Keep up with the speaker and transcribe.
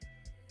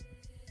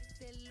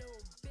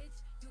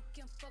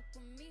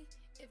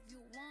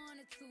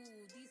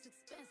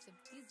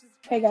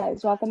Hey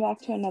guys, welcome back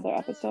to another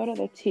episode of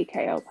the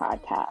TKO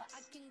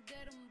podcast.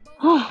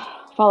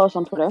 Follow us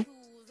on Twitter.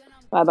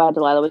 Bye bye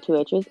Delilah with 2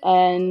 H's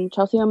and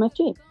Chelsea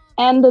MFG.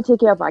 And the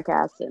TKO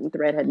podcast and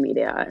Threadhead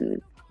Media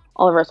and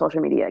all of our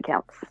social media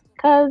accounts.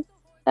 Because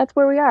that's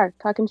where we are,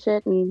 talking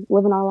shit and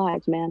living our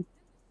lives, man.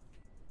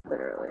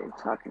 Literally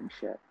talking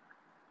shit.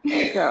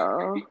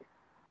 So,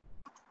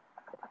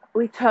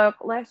 we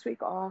took last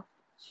week off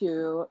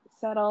to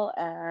settle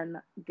and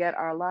get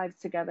our lives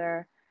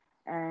together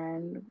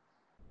and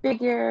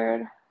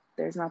figured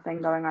there's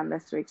nothing going on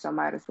this week, so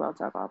might as well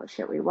talk all the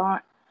shit we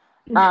want.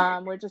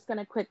 We're just going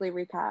to quickly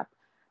recap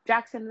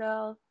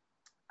Jacksonville.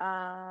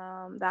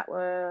 That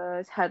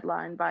was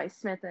headlined by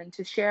Smith and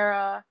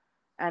Teixeira,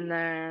 and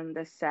then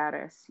the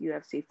saddest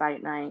UFC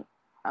fight night.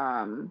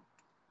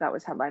 That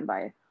was headlined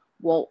by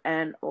Wolt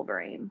and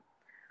Overeem.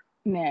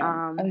 Man,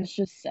 I was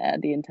just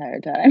sad the entire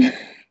time.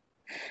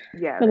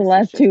 Yeah. For the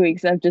last 2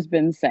 weeks, I've just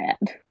been sad.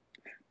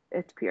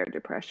 It's pure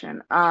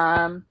depression.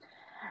 And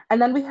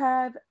then we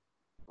have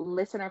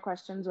listener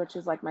questions, which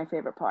is like my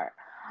favorite part.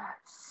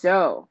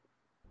 So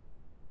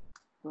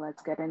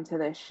let's get into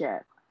this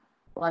shit.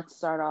 Let's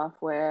start off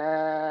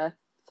with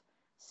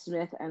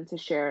Smith and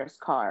Teixeira's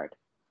card.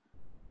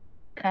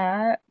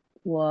 That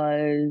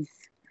was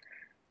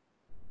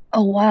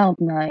a wild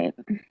night.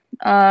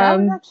 That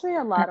was actually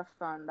a lot of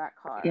fun, that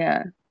card.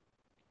 Yeah.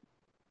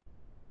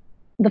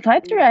 The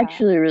fights were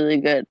actually really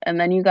good. And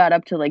then you got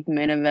up to like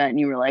main event and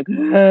you were like,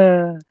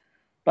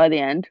 by the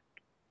end.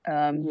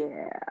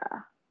 Yeah.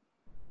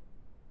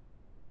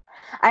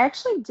 I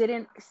actually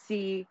didn't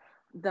see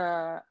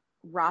the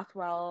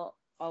Rothwell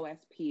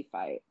OSP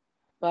fight,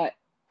 but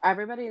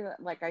everybody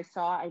that like I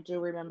saw, I do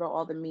remember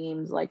all the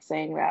memes like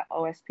saying that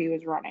OSP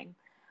was running.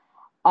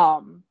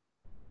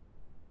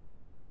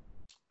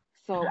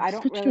 So I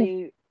don't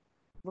really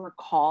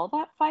recall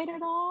that fight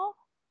at all.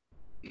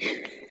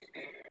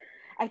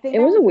 I think it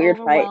was a weird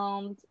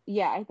fight.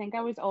 Yeah, I think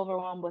I was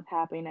overwhelmed with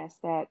happiness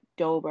that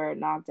Dober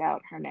knocked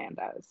out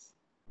Hernandez.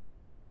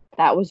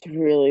 That was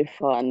really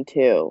fun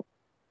too.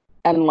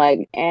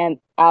 And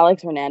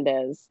Alex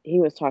Hernandez,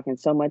 he was talking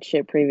so much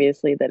shit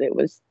previously that it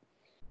was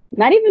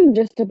not even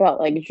just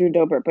about like Drew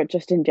Dober, but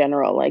just in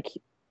general, like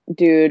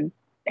dude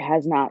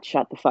has not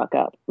shut the fuck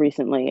up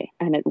recently.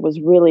 And it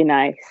was really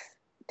nice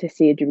to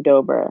see Drew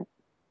Dober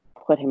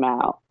put him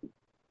out.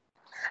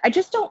 I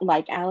just don't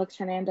like Alex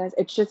Hernandez.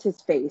 It's just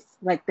his face.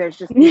 Like, there's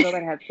just people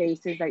that have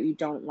faces that you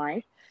don't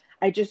like.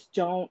 I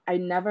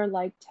never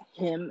liked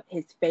him,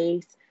 his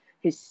face,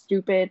 his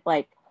stupid,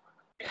 like,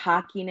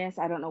 cockiness.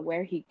 I don't know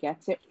where he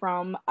gets it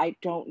from. I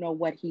don't know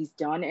what he's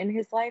done in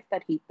his life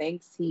that he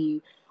thinks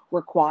he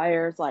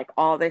requires, like,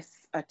 all this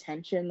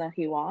attention that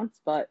he wants,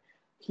 but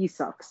he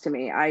sucks to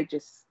me. I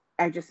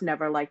just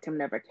never liked him,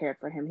 never cared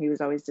for him. He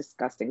was always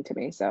disgusting to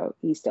me, so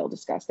he's still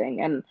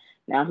disgusting, and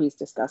now he's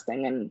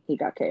disgusting, and he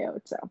got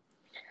KO'd, so.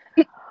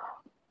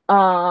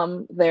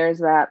 There's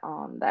that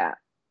on that.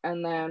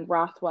 And then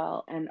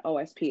Rothwell and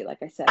OSP,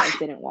 like I said, I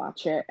didn't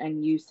watch it,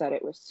 and you said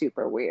it was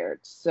super weird,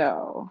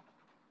 so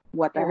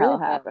what the hell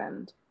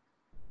happened?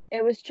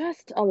 It was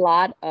just a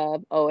lot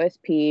of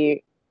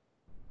OSP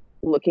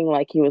looking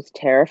like he was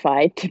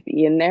terrified to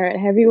be in there at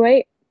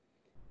heavyweight.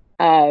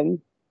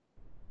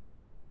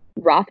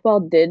 Rothwell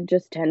did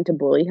just tend to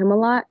bully him a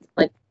lot.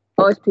 Like,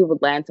 OSP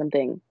would land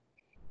something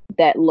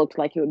that looked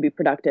like it would be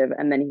productive,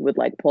 and then he would,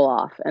 like, pull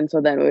off. And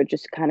so then it would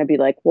just kind of be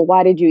like, well,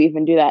 why did you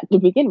even do that to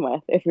begin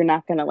with if you're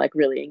not going to, like,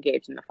 really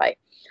engage in the fight?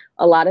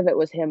 A lot of it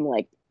was him,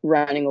 like,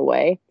 running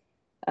away.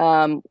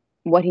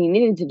 What he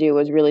needed to do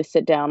was really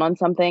sit down on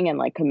something and,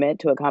 like, commit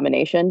to a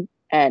combination,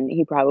 and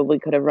he probably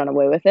could have run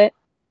away with it.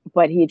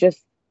 But he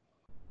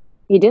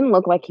didn't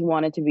look like he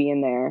wanted to be in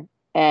there.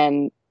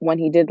 And when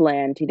he did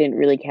land, he didn't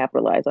really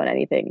capitalize on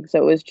anything. So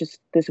it was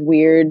just this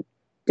weird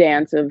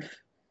dance of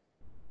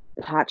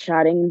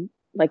pot-shotting,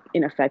 like,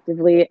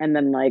 ineffectively, and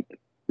then, like,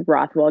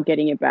 Rothwell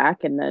getting it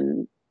back, and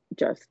then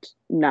just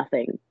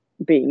nothing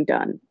being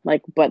done.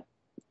 Like, but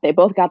they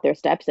both got their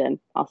steps in.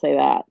 I'll say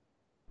that.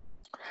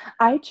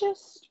 I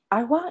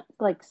want,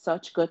 like,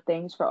 such good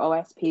things for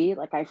OSP.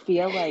 Like, I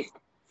feel like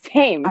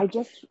same.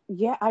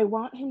 I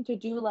want him to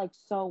do, like,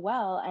 so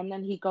well, and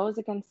then he goes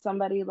against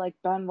somebody like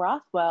Ben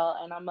Rothwell,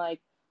 and I'm like,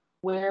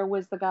 where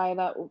was the guy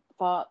that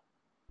fought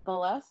the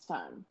last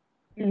time?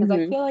 Because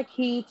I feel like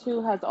he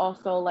too has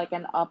also, like,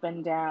 an up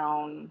and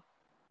down.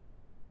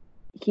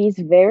 He's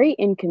very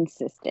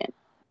inconsistent.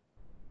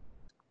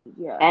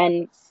 Yeah.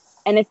 And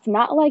it's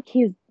not like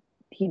he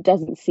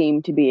doesn't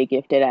seem to be a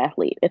gifted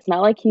athlete. It's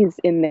not like he's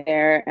in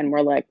there and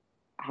we're like,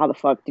 how the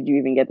fuck did you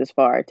even get this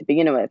far to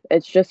begin with?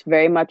 It's just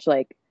very much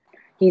like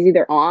he's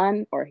either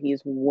on or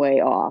he's way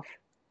off.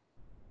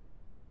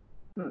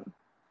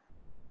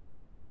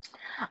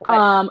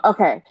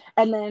 Okay.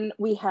 And then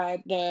we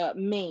had the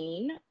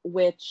main,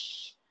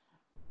 which,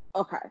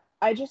 okay.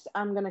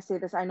 I'm going to say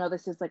this. I know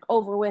this is, like,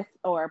 over with,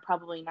 or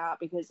probably not,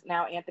 because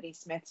now Anthony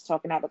Smith's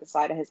talking out of the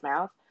side of his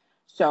mouth.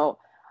 So,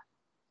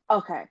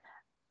 okay.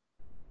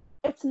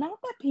 it's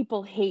not that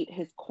people hate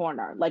his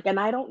corner. Like, and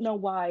I don't know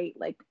why,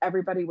 like,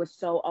 everybody was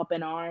so up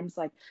in arms.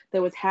 Like,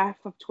 there was half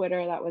of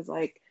Twitter that was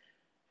like,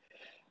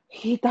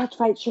 that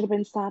fight should have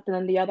been stopped. And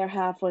then the other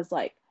half was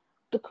like,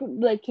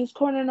 like his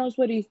corner knows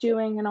what he's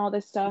doing and all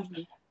this stuff.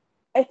 Mhm.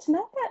 It's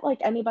not that like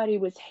anybody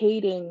was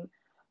hating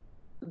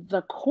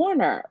the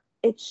corner.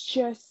 It's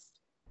just,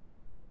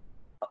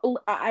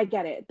 I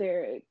get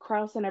it.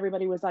 Krause and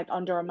everybody was like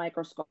under a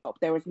microscope.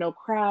 There was no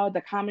crowd.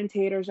 The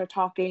commentators are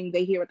talking.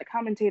 They hear what the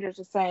commentators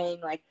are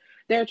saying. Like,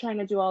 they're trying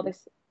to do all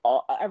this,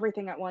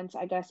 everything at once,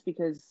 I guess,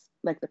 because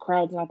like the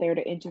crowd's not there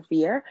to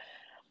interfere.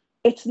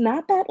 It's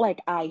not that like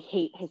I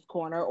hate his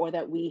corner or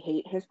that we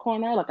hate his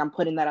corner. Like, I'm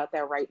putting that out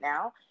there right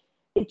now.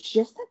 It's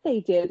just that they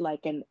did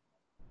like an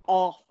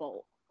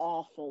awful,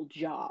 awful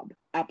job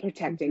at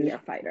protecting their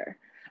fighter.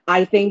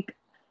 I think,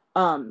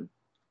 I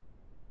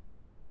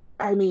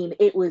mean,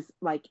 it was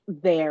like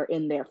there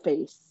in their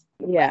face.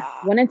 Yeah.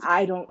 When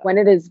when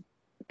it is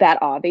that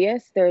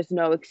obvious, there's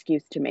no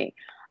excuse to me.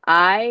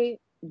 I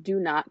do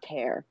not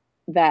care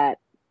that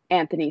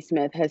Anthony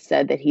Smith has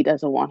said that he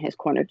doesn't want his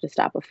corner to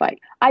stop a fight.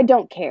 I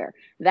don't care.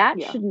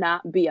 That should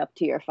not be up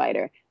to your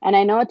fighter. And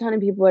I know a ton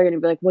of people are going to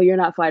be like, well, you're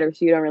not fighter,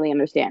 so you don't really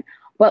understand.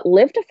 But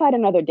live to fight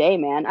another day,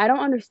 man. I don't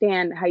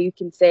understand how you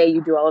can say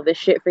you do all of this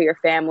shit for your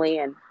family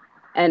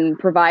and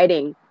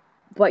providing,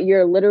 but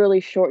you're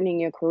literally shortening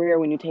your career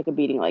when you take a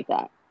beating like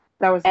that.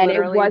 That was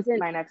literally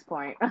my next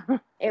point.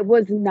 It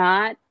was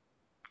not,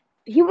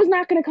 he was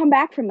not going to come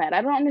back from that.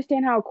 I don't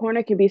understand how a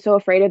corner can be so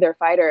afraid of their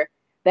fighter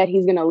that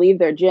he's going to leave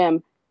their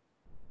gym.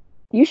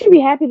 You should be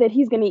happy that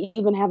he's going to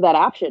even have that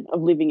option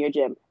of leaving your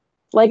gym.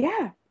 Like,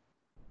 yeah.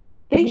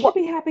 They should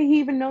be happy he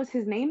even knows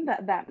his name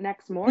that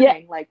next morning. Yeah,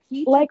 like,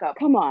 he took a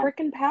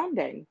freaking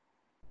pounding.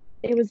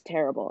 It was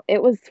terrible.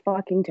 It was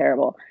fucking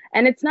terrible.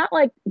 And it's not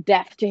like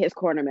death to his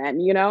corner, man,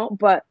 you know?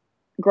 But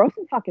grow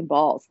some fucking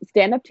balls.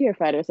 Stand up to your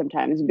fighter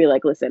sometimes and be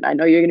like, listen, I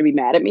know you're going to be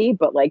mad at me,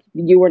 but, like,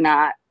 you were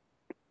not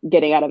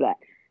getting out of that.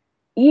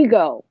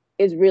 Ego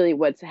is really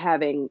what's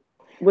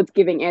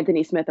giving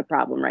Anthony Smith a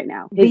problem right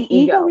now. His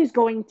ego is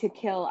going to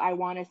kill, I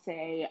want to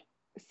say,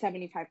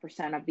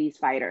 75% of these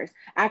fighters.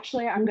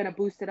 Actually, I'm going to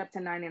boost it up to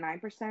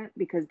 99%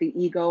 because the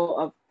ego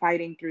of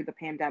fighting through the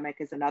pandemic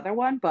is another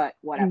one, but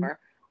whatever.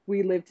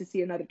 We live to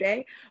see another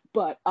day.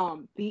 But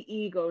the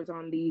egos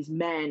on these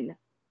men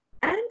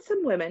and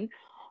some women,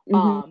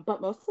 but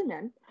mostly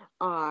men,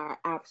 are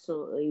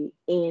absolutely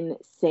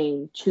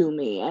insane to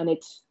me. And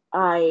it's,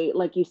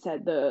 like you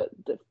said, the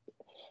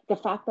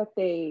fact that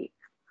they,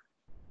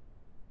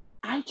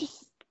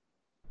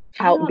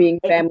 out being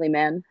family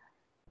men.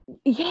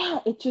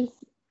 Yeah,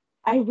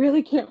 I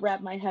really can't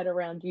wrap my head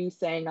around you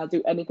saying I'll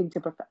do anything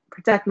to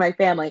protect my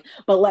family,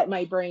 but let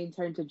my brain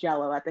turn to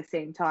jello at the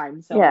same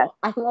time. So yeah.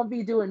 I won't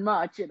be doing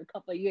much in a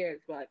couple of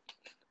years, but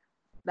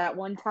that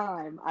one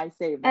time I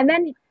saved them.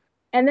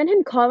 And then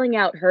him calling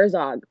out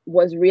Herzog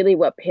was really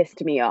what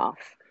pissed me off.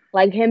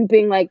 Like, him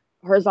being like,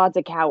 Herzog's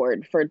a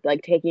coward for,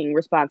 like, taking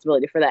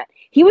responsibility for that.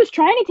 He was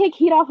trying to take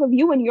heat off of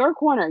you in your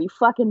corner, you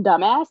fucking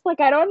dumbass. Like,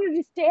 I don't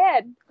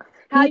understand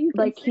how you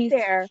can sit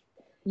there.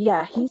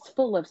 Yeah, he's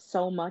full of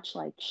so much,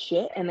 like,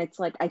 shit, and it's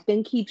like, I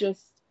think he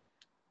just,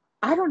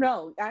 I don't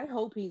know, I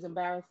hope he's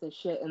embarrassed as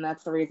shit, and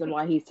that's the reason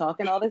why he's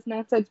talking all this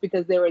nonsense,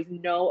 because there is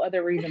no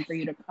other reason for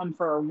you to come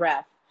for a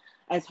ref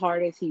as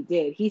hard as he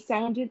did. He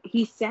sounds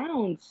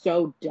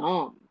so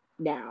dumb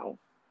now.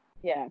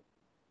 Yeah.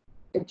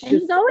 It's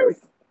just,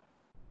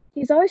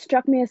 he's always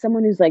struck me as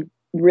someone who's, like,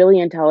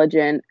 really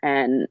intelligent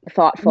and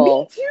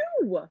thoughtful. Me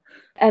too!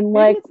 And, maybe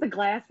like, it's the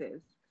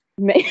glasses.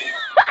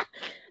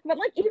 But,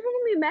 like, even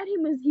when we met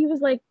him, he was,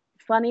 like,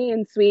 funny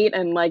and sweet,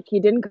 and, like, he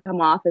didn't come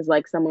off as,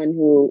 like, someone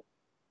who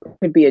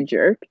could be a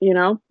jerk, you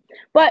know?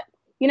 But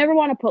you never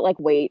want to put, like,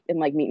 weight in,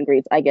 like, meet and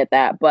greets. I get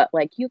that. But,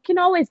 like, you can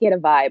always get a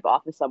vibe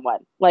off of someone.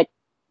 Like,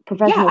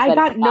 professional. Yeah, I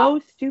got no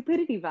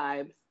stupidity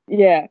vibes.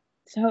 Yeah.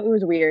 So it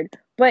was weird.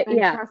 But, and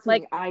yeah. Trust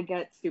like, me, I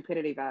get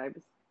stupidity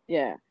vibes.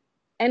 Yeah.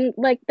 And,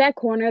 like, that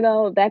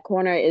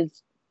corner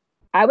is,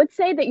 I would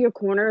say that your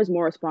corner is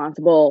more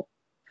responsible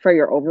for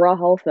your overall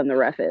health than the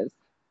ref is.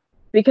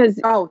 Because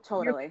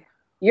totally.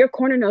 Your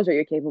corner knows what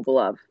you're capable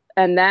of.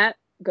 And that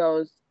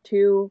goes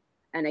to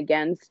and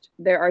against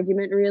their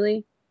argument,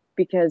 really.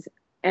 Because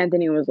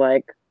Anthony was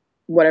like,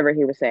 whatever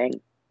he was saying,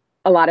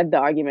 a lot of the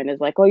argument is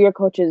like, oh, your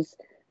coaches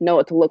know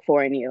what to look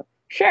for in you.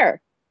 Sure.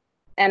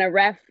 And a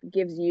ref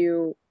gives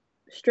you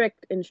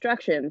strict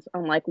instructions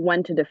on, like,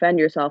 when to defend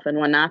yourself and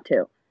when not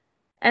to.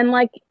 And,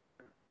 like,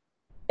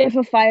 if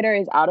a fighter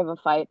is out of a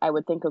fight, I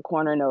would think a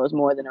corner knows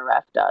more than a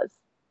ref does.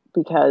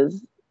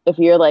 Because if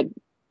you're, like,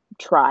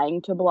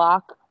 trying to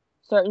block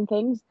certain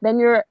things, then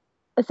you're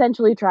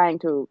essentially trying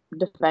to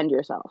defend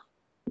yourself.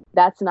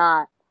 That's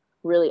not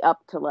really up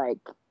to, like,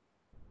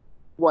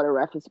 what a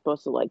ref is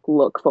supposed to, like,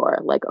 look for,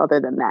 like,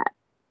 other than that,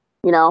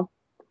 you know?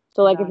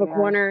 So, like, if a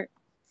corner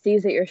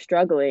sees that you're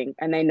struggling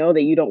and they know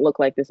that you don't look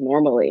like this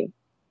normally,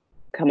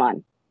 come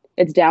on,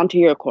 it's down to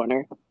your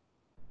corner.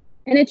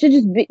 And it should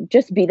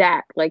just be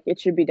that, like,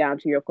 it should be down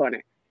to your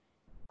corner.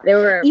 There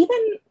were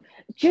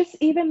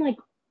even like,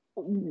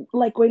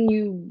 like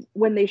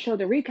when they show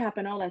the recap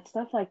and all that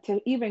stuff, like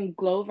to even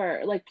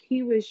Glover, like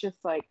he was just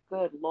like,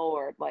 good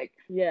Lord, like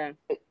Yeah.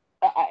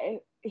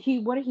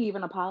 would he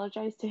even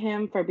apologize to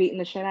him for beating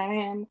the shit out of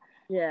him?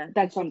 Yeah.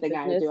 That's It's just something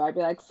I would business. do. I'd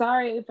be like,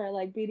 sorry for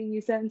like beating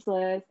you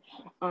senseless.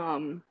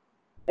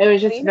 It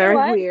was But just you know very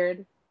what?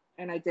 weird,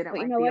 and I didn't But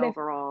you like know the what? If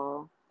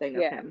overall thing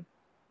of Yeah. him.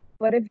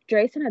 But if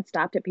Drayson had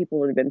stopped it, people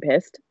would have been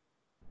pissed.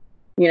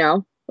 You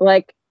know?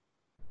 Like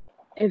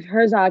if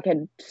Herzog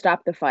had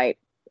stopped the fight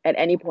at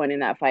any point in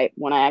that fight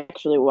when I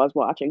actually was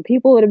watching,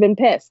 people would have been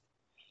pissed.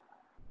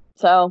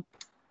 So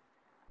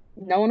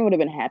no one would have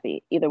been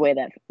happy either way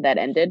that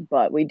ended,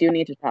 but we do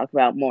need to talk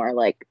about more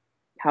like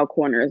how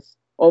corners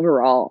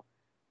overall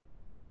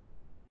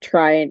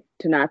try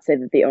to not say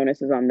that the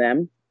onus is on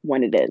them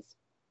when it is.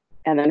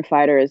 And then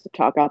fighters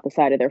talk out the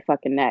side of their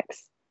fucking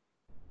necks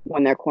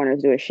when their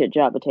corners do a shit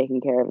job of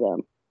taking care of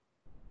them.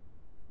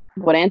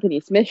 What Anthony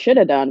Smith should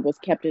have done was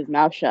kept his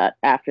mouth shut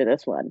after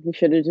this one. He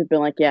should have just been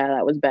like, yeah,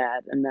 that was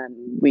bad. And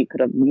then we could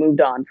have moved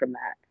on from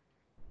that.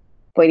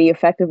 But he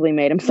effectively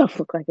made himself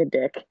look like a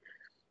dick.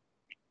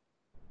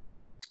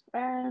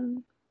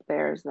 And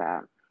there's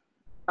that.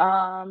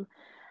 Um,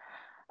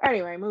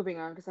 Anyway, moving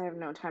on because I have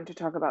no time to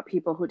talk about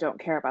people who don't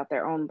care about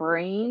their own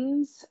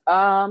brains.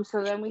 So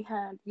then we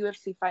had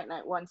UFC Fight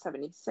Night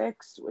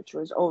 176, which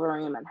was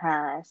Overeem and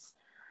Harris.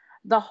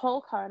 The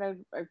whole card,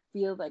 I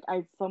feel like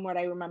from what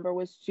I remember,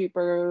 was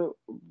super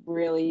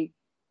really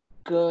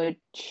good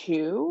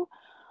too.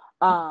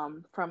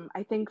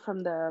 I think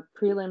from the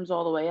prelims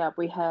all the way up,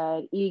 we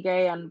had Ige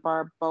and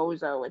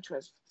Barboza, which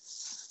was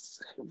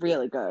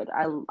really good.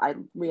 I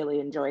really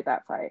enjoyed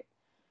that fight.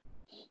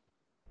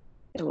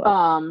 It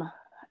was.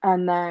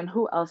 And then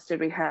who else did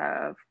we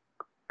have?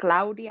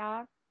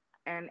 Claudia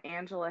and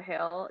Angela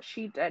Hill.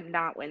 She did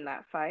not win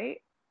that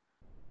fight.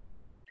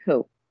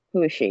 Who?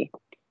 Who is she?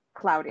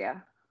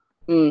 Claudia.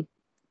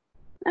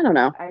 I don't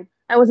know. I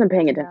I wasn't I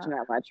paying do attention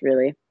not that much,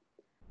 really.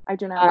 I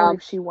do not Um,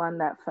 believe she won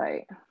that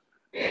fight.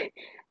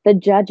 the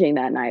judging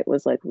that night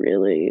was like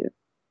really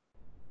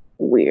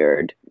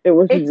weird. It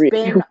was It's really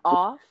been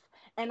off,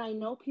 and I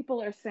know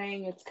people are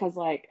saying it's because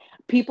like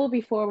people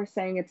before were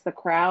saying it's the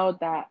crowd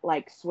that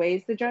like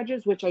sways the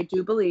judges, which I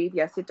do believe.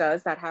 Yes, it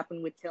does. That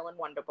happened with Till and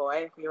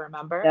Wonderboy, if you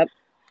remember. yep.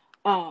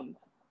 Um,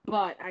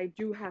 but I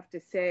do have to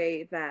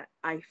say that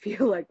I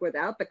feel like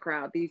without the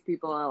crowd, these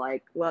people are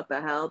like, what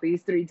the hell?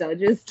 These three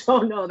judges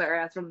don't know their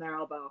ass from their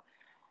elbow.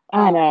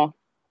 I Um, know.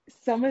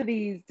 some of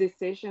these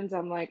decisions,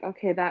 I'm like,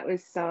 okay, that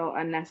was so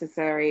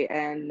unnecessary,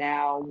 and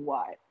now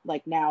what?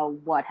 Like, now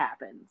what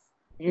happens?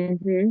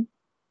 hmm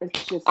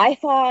It's just, I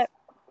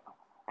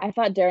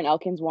thought Darren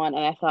Elkins won,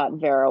 and I thought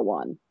Vera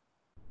won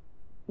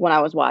when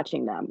I was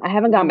watching them. I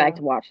haven't gone back yeah,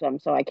 to watch them,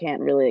 so I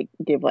can't really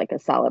give like a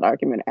solid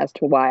argument as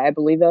to why I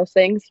believe those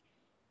things.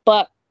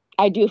 But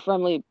I do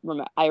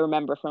I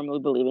remember firmly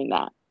believing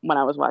that when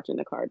I was watching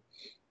the card.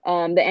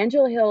 The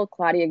Angela Hill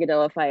Claudia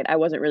Gadelha fight, I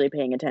wasn't really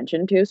paying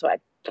attention to, so I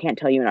can't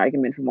tell you an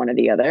argument from one or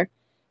the other.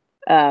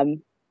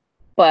 Um,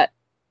 but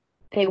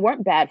they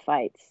weren't bad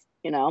fights,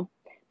 you know.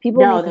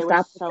 People no, need to they were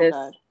stop with so this.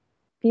 good.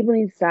 People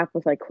need to stop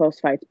with like close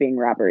fights being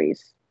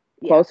robberies.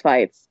 Yeah, Close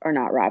fights are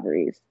not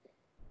robberies.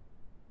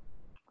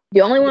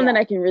 The only one that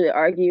yeah. I can really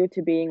argue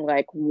to being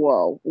like,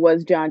 whoa,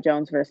 was John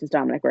Jones versus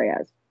Dominic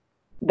Reyes.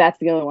 That's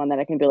the only one that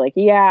I can be like,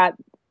 yeah,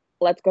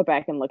 let's go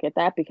back and look at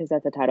that because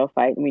that's a title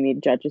fight and we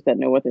need judges that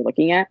know what they're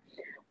looking at.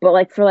 But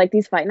like for like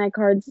these fight night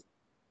cards,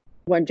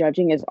 when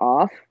judging is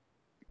off,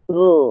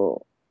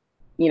 ugh,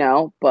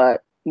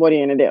 but what are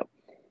you gonna do?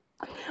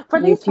 For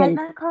You these fight can,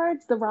 night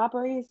cards, the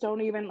robberies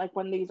don't even like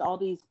when all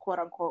these quote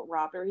unquote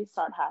robberies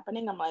start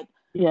happening. I'm like,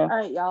 yeah. all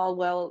right, y'all.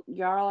 Well,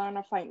 y'all are on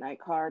a fight night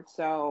card,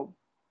 so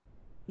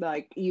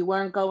like you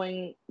weren't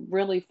going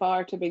really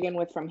far to begin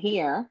with from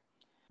here. And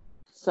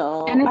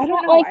So I it's don't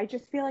not know. like, I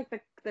just feel like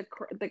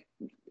the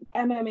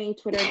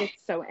MMA Twitter gets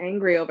so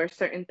angry over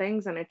certain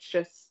things, and it's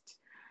just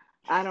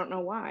I don't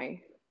know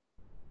why.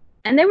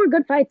 and they were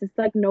good fights. It's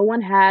like no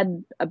one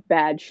had a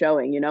bad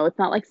showing, It's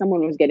not like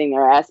someone was getting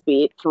their ass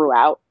beat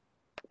throughout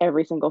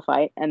every single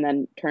fight and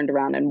then turned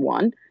around and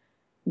won.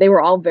 They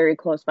were all very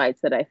close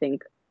fights that I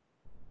think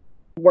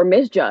were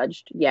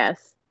misjudged,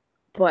 yes.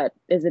 But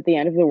is it the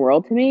end of the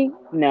world to me?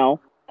 No.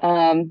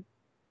 Um,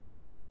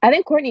 I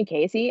think Courtney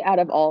Casey, out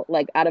of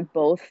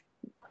both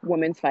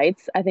women's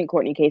fights, I think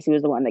Courtney Casey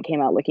was the one that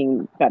came out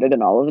looking better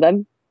than all of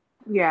them.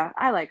 Yeah,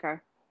 I like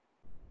her.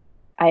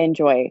 I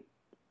enjoy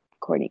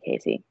Courtney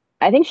Casey.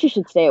 I think she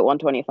should stay at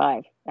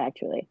 125,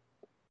 actually.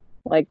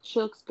 Like, She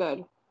looks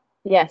good.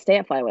 yeah, stay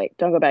at flyweight.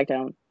 Don't go back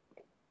down.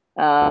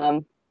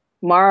 Um,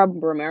 Mara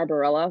Romero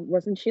Barella,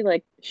 wasn't she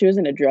like, she was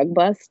in a drug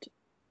bust,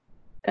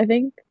 I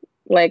think?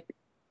 Like,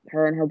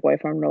 her and her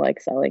boyfriend were like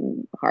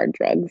selling hard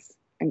drugs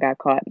and got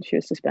caught and she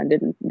was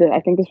suspended. And I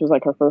think this was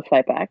like her first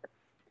fight back.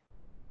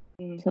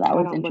 So that I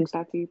was don't look interesting.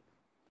 that deep.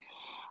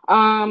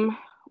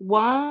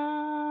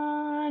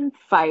 One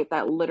fight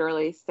that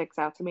literally sticks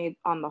out to me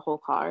on the whole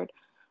card,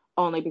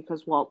 only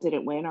because Walt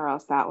didn't win, or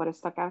else that would have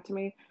stuck out to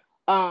me.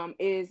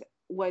 Is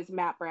was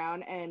Matt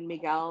Brown and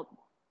Miguel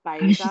I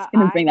was Baeza. just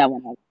gonna bring that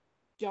one up.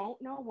 don't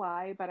know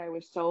why, but I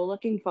was so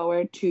looking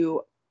forward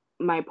to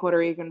my Puerto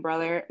Rican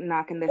brother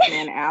knocking this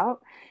man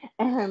out.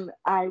 And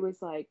I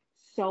was like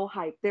so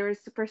hyped. There is,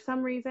 for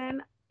some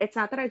reason, it's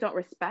not that I don't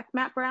respect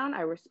Matt Brown.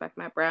 I respect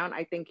Matt Brown.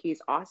 I think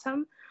he's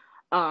awesome.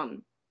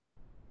 Um,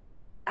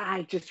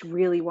 I just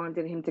really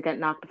wanted him to get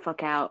knocked the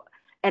fuck out.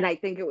 And I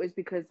think it was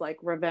because like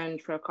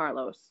revenge for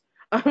Carlos.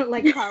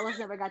 Like Carlos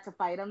never got to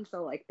fight him,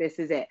 so like this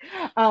is it.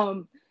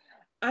 Um,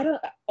 I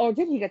don't, or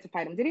did he get to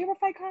fight him? Did he ever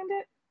fight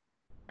Condit?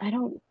 I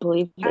don't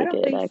believe he I don't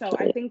did, think so. I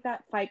actually. think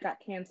that fight got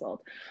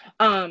canceled.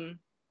 Um,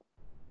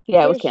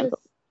 Yeah, it was there's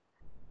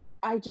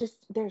canceled. just,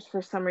 there's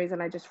for some reason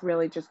I just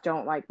really just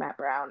don't like Matt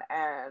Brown,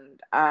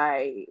 and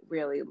I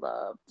really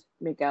loved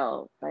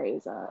Miguel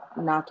Baeza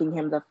knocking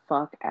him the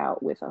fuck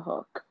out with a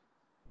hook.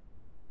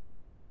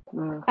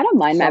 I don't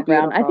mind So Matt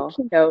Brown. I think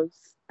beautiful. he knows.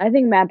 I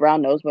think Matt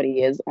Brown knows what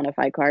he is on a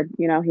fight card.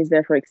 You know, he's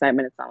there for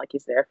excitement. It's not like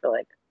he's there for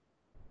like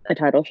a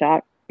title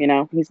shot. You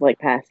know, he's like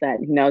past that.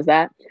 And he knows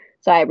that.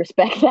 So I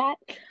respect that.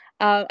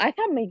 I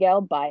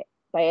thought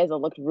Baeza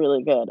looked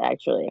really good,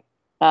 actually.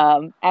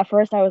 At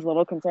first, I was a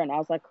little concerned. I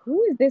was like,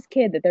 who is this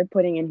kid that they're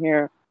putting in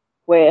here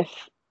with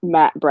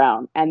Matt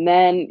Brown? And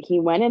then he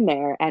went in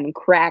there and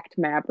cracked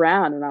Matt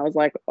Brown. And I was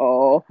like,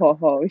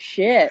 oh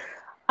shit.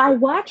 I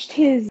watched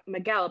his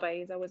Miguel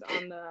Baeza was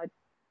on the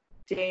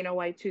Dana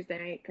White Tuesday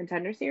Night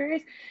Contender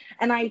Series,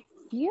 and I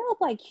feel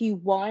like he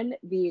won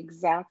the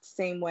exact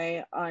same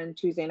way on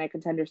Tuesday Night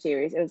Contender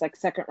Series. It was like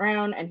second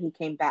round, and he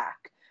came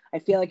back. I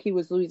feel like he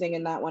was losing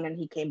in that one, and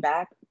he came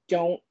back.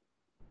 Don't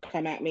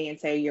come at me and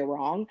say you're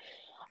wrong.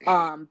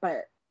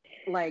 But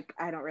like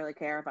I don't really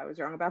care if I was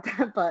wrong about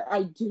that, but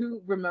I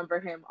do remember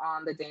him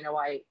on the Dana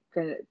White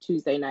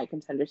Tuesday Night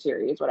Contender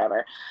Series,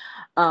 whatever.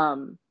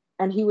 And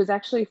he was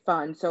actually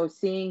fun. So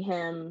seeing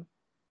him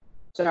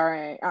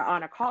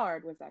on a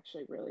card was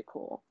actually really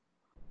cool.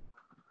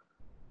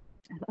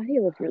 I thought he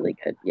looked really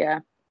good.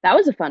 Yeah, that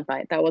was a fun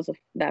fight.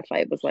 That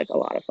fight was like a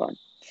lot of fun.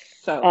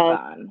 So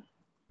fun.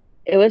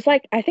 It was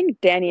like I think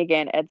Danny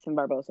again, Edson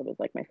Barbosa was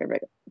like my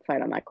favorite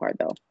fight on that card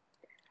though.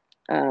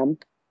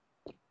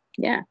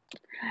 Yeah.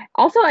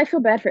 Also, I feel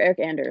bad for Eric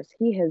Anders.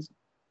 He has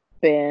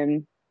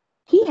plateaued.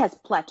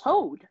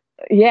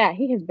 Yeah,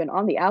 he has been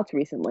on the outs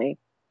recently.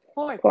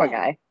 Poor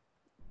guy.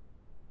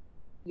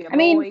 Yeah, I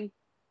mean,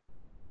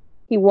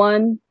 he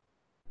won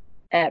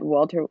at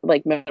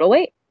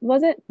middleweight,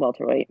 was it?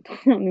 Welterweight.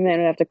 And then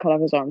have to cut off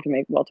his arm to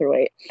make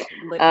welterweight.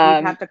 You'd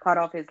have to cut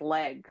off his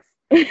legs.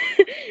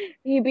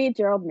 He beat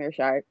Gerald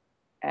Meerschaert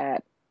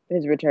at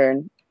his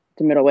return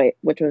to middleweight,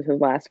 which was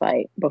his last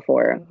fight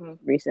before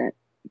recent.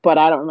 But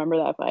I don't remember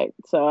that fight.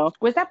 So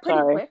was that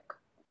pretty quick?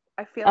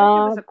 I feel like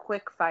it was a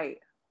quick fight.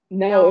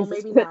 No, it was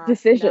maybe a split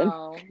decision.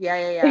 No.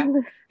 Yeah.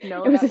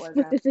 No, it was a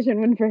split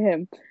decision win for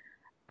him.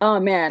 Oh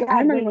man, God,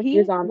 I remember when he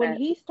was on that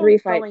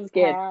 3-fight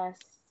skid.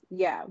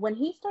 When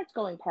he starts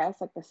going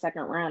past like the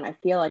second round, I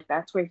feel like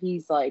that's where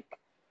he's like,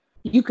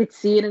 you could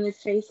see it in his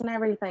face and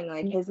everything.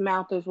 Like his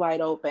mouth is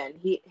wide open.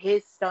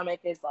 His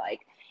stomach is like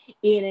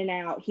in and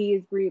out. He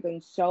is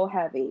breathing so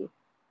heavy.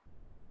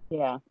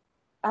 Yeah.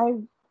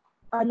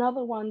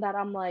 Another one that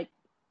I'm like,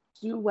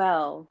 do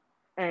well.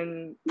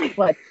 And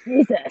what?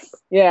 Jesus.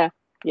 Yeah.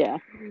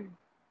 Him.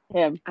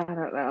 I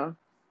don't know.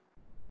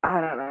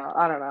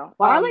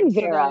 Marlon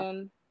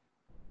Vera.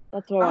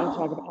 That's what I want to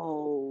talk about.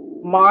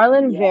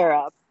 Marlon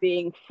Vera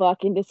being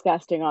fucking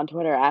disgusting on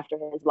Twitter after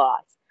his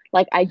loss.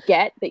 Like, I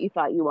get that you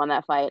thought you won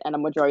that fight, and a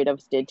majority of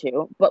us did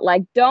too. But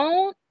like,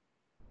 don't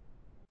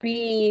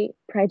be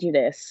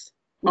prejudiced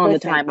on the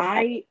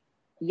timeline.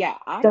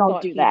 I don't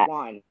thought do he that.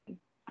 won.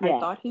 I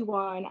thought he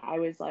won. I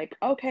was like,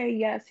 okay,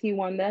 yes, he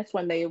won this.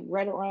 When they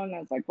read it wrong, I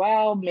was like,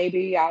 well,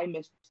 maybe I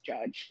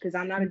misjudged because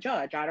I'm not a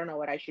judge. I don't know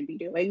what I should be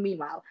doing.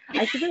 Meanwhile,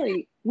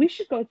 we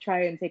should go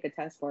try and take a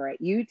test for it.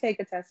 You take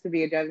a test to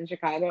be a judge in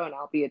Chicago, and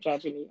I'll be a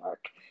judge in New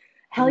York.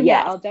 Hell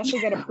yeah, I'll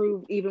definitely get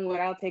approved even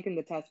without taking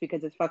the test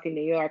because it's fucking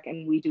New York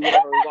and we do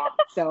whatever we want.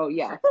 So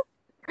yeah,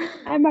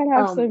 I might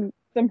have some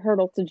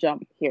hurdles to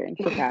jump here in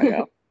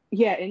Chicago.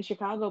 Yeah, in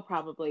Chicago,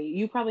 probably.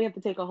 You probably have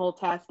to take a whole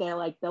test.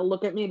 They'll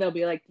look at me. They'll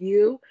be like,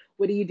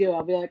 what do you do?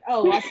 I'll be like,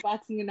 oh, watch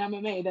boxing and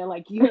MMA. They're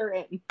like, you're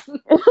in.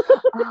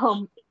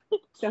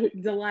 So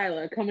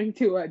Delilah coming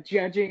to a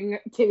judging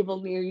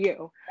table near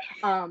you.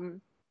 I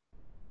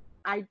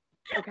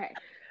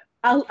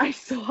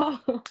saw,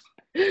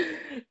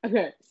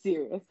 okay,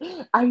 serious.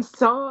 So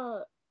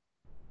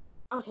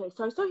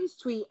I saw his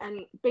tweet,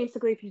 and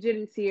basically, if you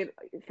didn't see it,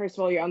 first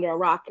of all, you're under a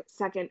rock.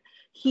 Second,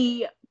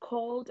 he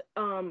called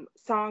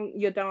Song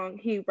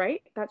Yadong.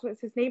 Right? That's what's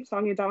his name.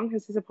 Song Yadong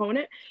is his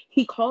opponent.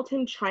 He called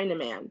him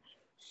Chinaman.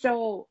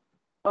 So,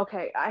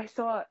 okay, I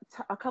saw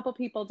a couple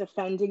people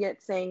defending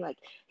it, saying like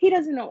he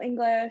doesn't know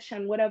English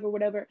and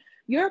whatever.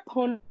 Your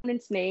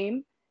opponent's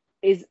name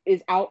is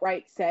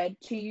outright said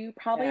to you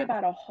probably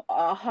about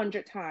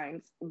 100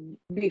 times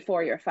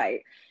before your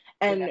fight,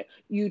 and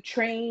you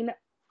train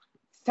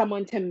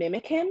someone to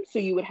mimic him, so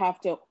you would have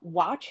to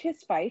watch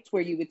his fights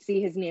where you would see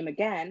his name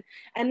again,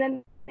 and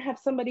then have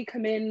somebody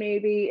come in,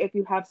 maybe if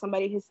you have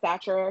somebody his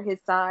stature, his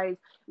size,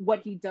 what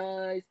he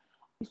does,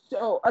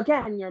 So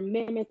again, you're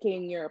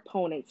mimicking your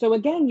opponent. So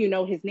again, you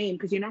know his name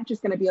because you're not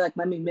just gonna be like,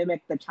 let me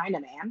mimic the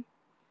Chinaman.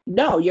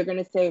 No, you're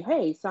gonna say,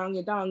 hey, Song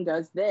Yadong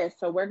does this,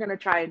 so we're gonna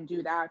try and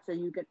do that. So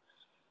you can.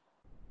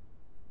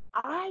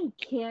 I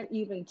can't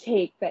even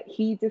take that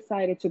he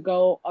decided to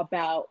go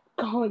about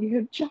calling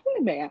him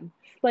Chinaman.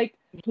 Like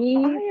He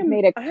I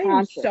made a am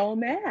conscious so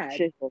mad.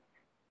 decision.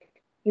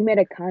 He made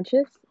a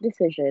conscious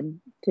decision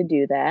to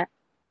do that,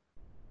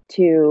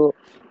 to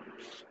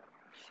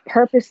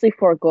purposely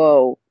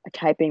forego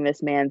typing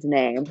this man's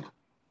name.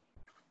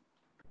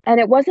 And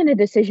it wasn't a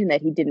decision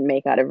that he didn't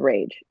make out of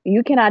rage.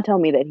 You cannot tell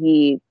me that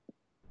he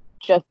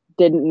just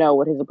didn't know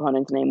what his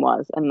opponent's name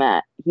was and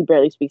that he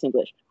barely speaks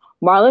English.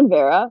 Marlon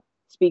Vera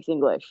speaks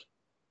English.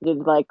 Did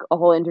like a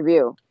whole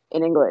interview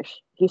in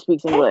English. He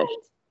speaks English.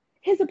 And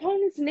his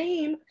opponent's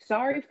name,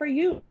 sorry for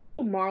you,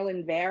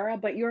 Marlon Vera,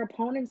 but your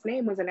opponent's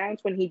name was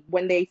announced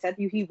when they said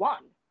he won.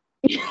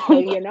 So,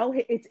 you know,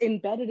 it's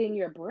embedded in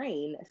your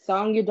brain.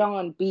 Song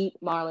Yadong beat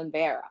Marlon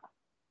Vera.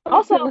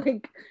 Also,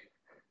 like,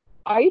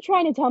 are you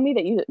trying to tell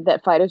me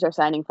that fighters are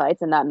signing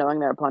fights and not knowing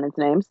their opponent's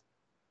names?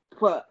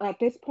 but at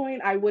this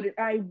point, I would,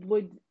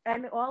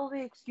 and all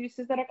the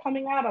excuses that are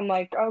coming out, I'm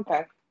like,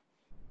 okay.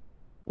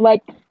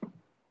 Like,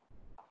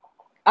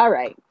 all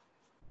right.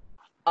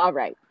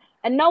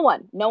 And no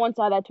one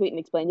saw that tweet and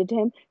explained it to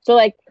him. So,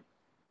 like,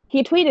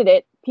 he tweeted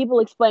it, people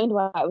explained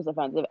why it was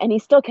offensive, and he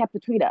still kept the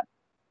tweet up.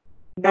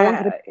 No one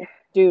could have,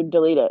 dude,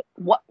 delete it.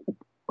 What?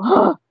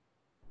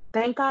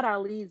 Thank God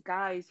Ali's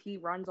guys, he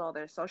runs all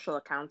their social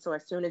accounts, so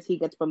as soon as he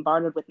gets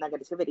bombarded with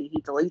negativity,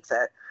 he deletes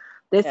it.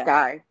 This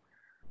guy,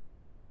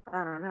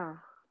 I don't know.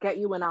 Get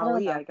you an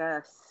Ali, I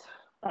guess.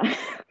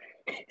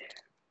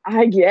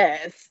 I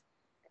guess.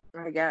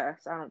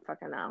 I don't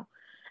fucking know.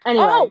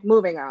 Anyway,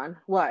 moving on.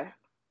 What?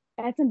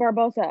 Edson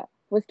Barbosa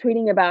was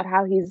tweeting about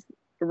how he's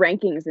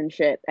rankings and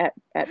shit at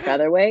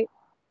featherweight.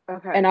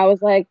 Okay. And I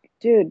was like,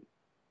 dude,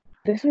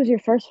 this was your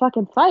first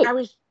fucking fight. I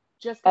was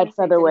just gonna say,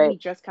 featherweight. Didn't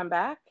he just come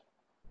back?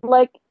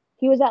 Like,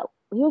 he was at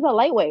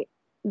lightweight.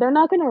 They're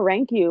not gonna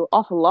rank you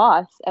off a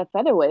loss at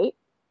featherweight.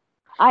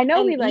 I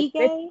know he like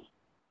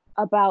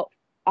about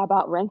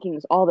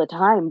rankings all the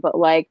time, but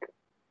like,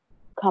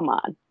 come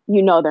on,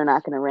 you know they're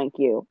not gonna rank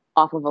you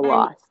off of a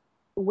loss.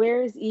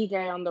 Where is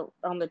Ige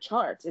on the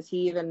charts? Is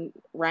he even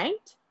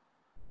ranked?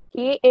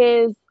 He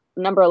is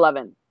number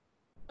 11.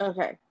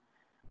 Okay.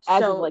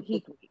 As of like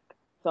this week.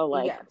 So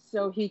like, yeah.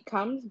 So he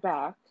comes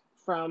back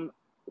from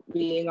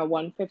being a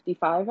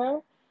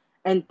 155er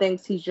and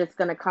thinks he's just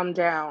gonna come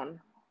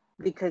down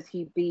because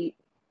he beat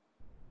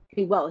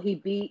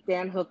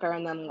Dan Hooker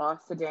and then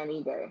lost to Dan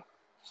Ige.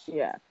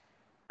 Yeah.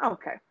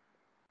 Okay.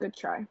 Good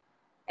try.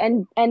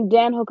 And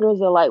Dan Hooker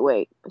is a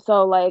lightweight.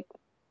 So like,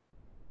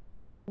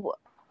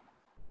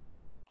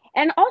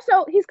 and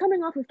also he's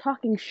coming off of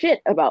talking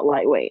shit about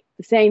lightweight,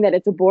 saying that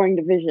it's a boring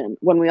division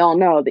when we all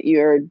know that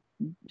you're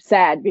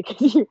sad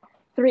because you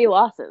 3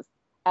 losses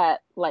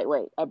at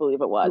lightweight, I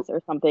believe it was,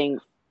 or something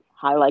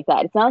high like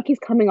that. It's not like he's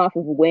coming off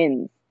of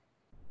wins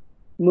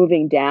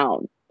moving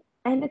down.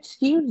 And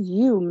excuse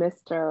you,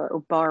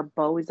 Mr.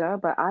 Barboza,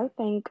 but I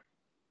think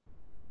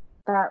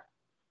that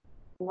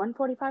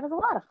 145 is a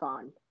lot of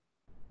fun.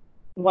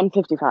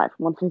 155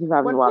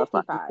 is a lot of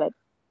fun.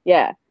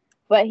 Yeah.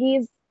 But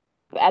he's,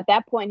 at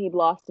that point, he'd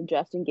lost to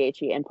Justin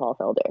Gaethje and Paul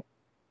Felder,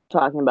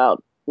 talking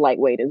about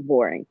lightweight is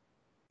boring.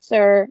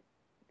 Sir,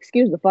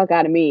 excuse the fuck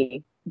out of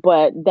me,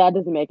 but that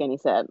doesn't make any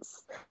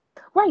sense.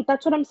 Right,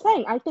 that's what I'm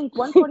saying. I think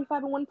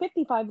 145 and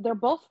 155, they're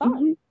both fun.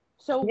 Mm-hmm.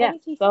 So what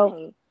is he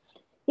saying?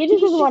 He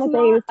just doesn't want to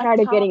say he was tired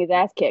of getting his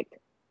ass kicked.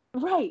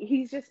 Right,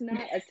 he's just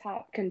not a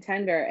top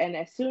contender. And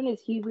as soon as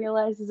he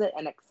realizes it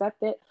and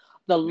accepts it,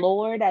 the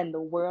Lord and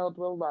the world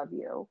will love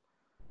you.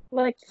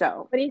 Like,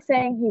 so. But he's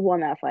saying he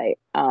won that fight.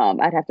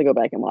 I'd have to go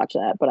back and watch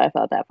that, but I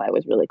thought that fight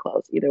was really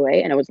close either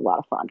way, and it was a lot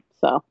of fun.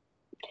 So,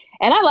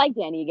 and I like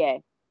Dan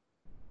Ige.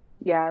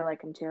 Yeah, I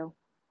like him too.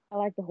 I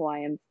like the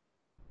Hawaiians.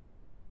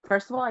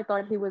 First of all, I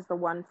thought he was the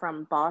one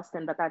from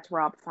Boston, but that's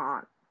Rob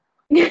Font.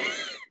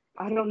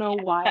 I don't know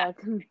why I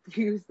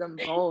confused them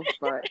both,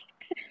 but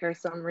for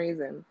some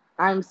reason.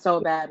 I'm so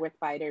bad with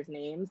fighters'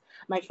 names.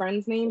 My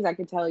friends' names, I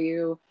could tell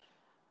you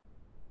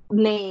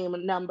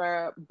name,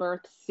 number,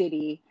 birth,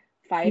 city.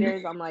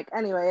 Fighters, I'm like,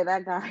 anyway,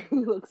 that guy, he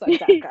looks like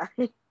that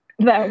guy.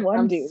 That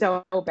one dude.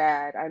 I'm so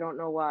bad. I don't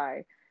know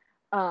why.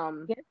 He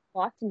hasn't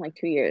lost in like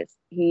 2 years.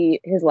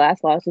 His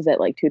last loss was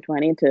at like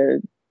 220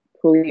 to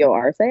Julio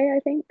Arce, I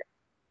think,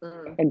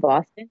 in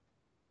Boston.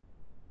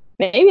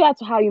 Maybe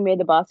that's how you made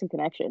the Boston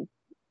connection.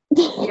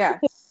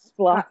 Yes.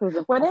 Were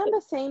they on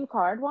the same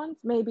card once?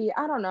 Maybe.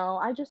 I don't know.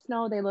 I just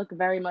know they look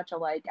very much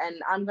alike, and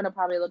I'm going to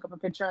probably look up a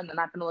picture, and they're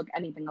not going to look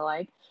anything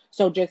alike.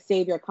 So just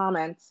save your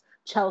comments,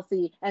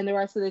 Chelsea, and the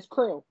rest of this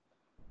crew.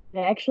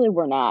 They actually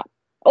were not.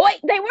 Oh,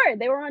 wait, they were.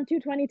 They were on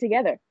 220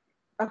 together.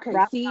 Okay,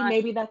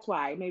 maybe that's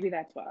why.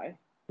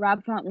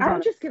 Rob Font was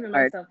I'm just giving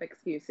myself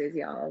excuses,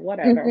 y'all.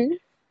 Whatever. Mm-hmm.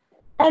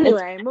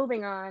 Anyway,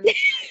 moving on.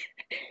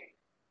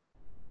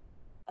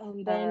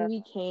 And then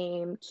we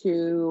came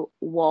to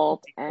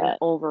Walt and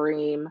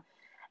Overeem.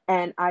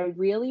 And I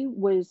really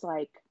was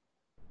like,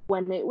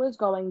 when it was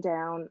going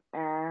down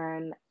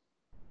and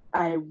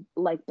I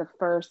like the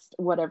first,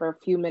 whatever,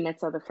 few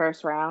minutes of the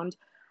first round,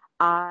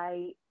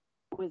 I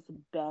was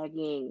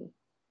begging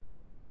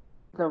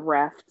the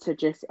ref to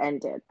just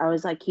end it. I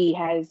was like, he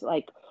has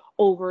like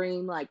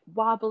Overeem like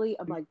wobbly.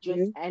 I'm like, just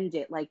Mhm. end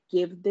it. Like,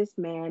 give this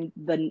man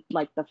the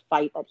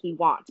fight that he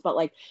wants. But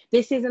like,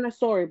 this isn't a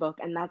storybook,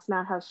 and that's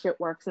not how shit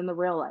works in the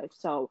real life.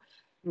 So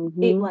it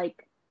Mhm.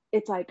 like,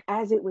 it's like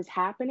as it was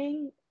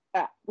happening,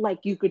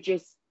 like you could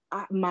just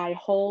my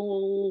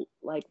whole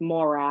like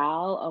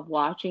morale of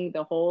watching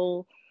the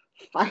whole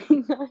fight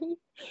night,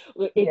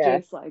 it Yeah.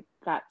 just like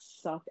got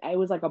sucked. It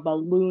was like a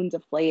balloon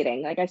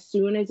deflating. Like as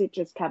soon as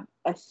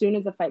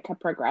the fight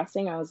kept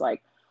progressing, I was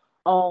like,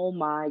 oh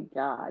my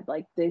god,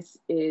 like this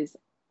is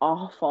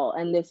awful,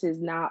 and this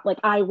is not like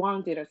I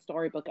wanted a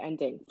storybook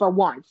ending for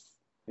once.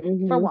 For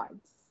Mhm.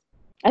 once,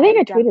 I think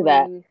I I tweeted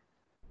that. definitely,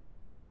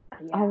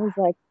 I yeah, was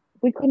like,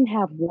 we couldn't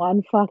have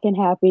one fucking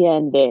happy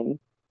ending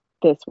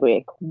this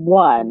week.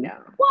 One. no.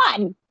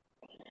 One.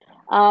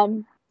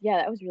 Yeah,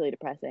 that was really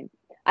depressing.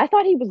 I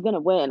thought he was gonna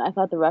win. I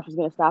thought the ref was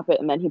gonna stop it,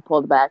 and then he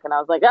pulled back, and I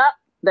was like, ah,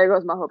 there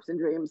goes my hopes and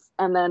dreams.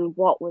 And then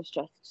Walt was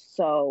just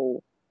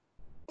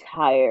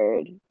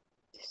tired,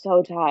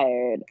 so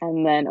tired.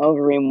 And then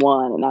Overeem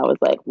won, and I was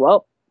like,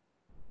 well,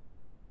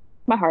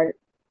 my heart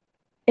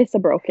is so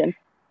broken.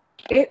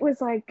 It was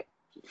like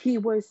he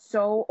was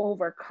so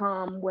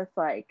overcome with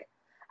like,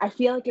 I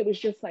feel like it was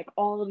just like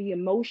all of the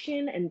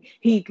emotion, and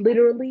he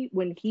literally,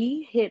 when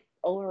he hit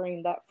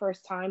Olaring that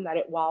first time that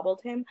it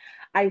wobbled him,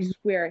 I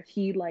swear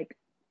he like,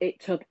 it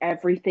took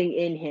everything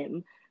in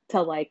him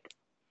to like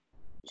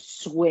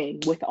swing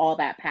with all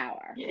that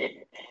power.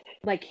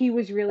 Like he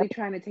was really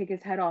trying to take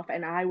his head off,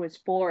 and I was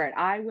for it.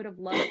 I would have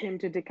loved him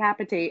to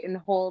decapitate and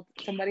hold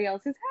somebody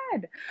else's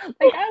head.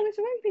 Like I was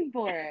waiting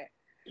for it.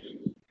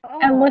 And Oh,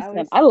 I listen,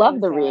 was I so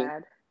love the ring.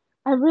 sad.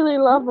 I really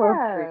love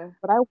Overeem, Yeah.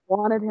 but I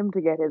wanted him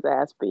to get his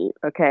ass beat.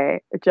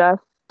 Okay,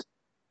 just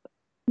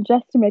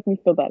to make me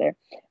feel better.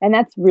 And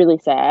that's really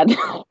sad.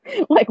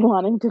 Like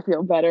wanting to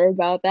feel better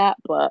about that,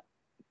 but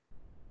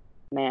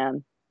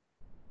man.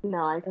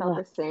 No, I felt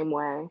Ugh. the same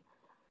way.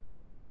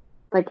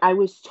 Like I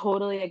was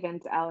totally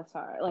against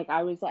Alistar. Like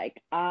I was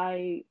like,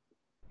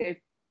 if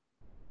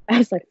I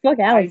was like, fuck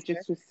I Alistair.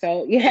 just was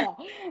so yeah.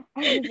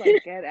 I was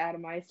like, get out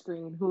of my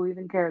screen. Who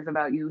even cares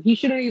about you? He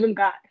should have even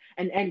got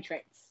an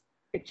entrance.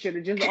 It should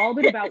have just all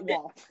been about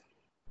Walt.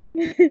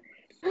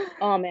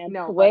 Oh man, the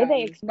No, but way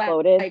they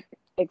like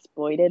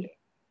exploited,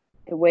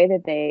 the way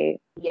that they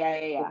yeah,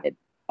 yeah, yeah. did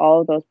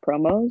all of those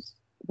promos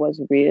was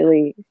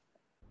really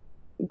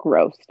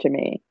gross to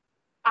me.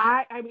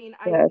 I mean,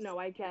 I Yes. no,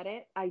 I get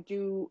it. I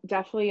do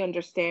definitely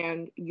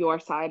understand your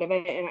side of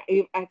it,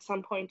 and at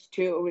some points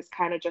too, it was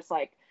kind of just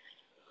like,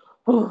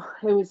 oh,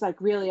 it was like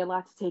really a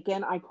lot to take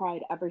in. I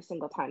cried every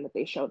single time that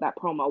they showed that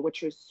promo,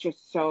 which was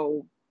just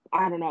so,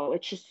 I don't know,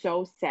 it's just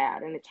so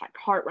sad, and it's like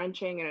heart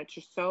wrenching, and it's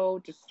just so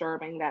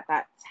disturbing that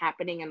that's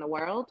happening in the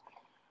world.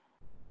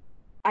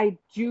 I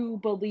do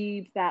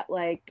believe that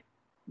like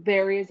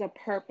there is a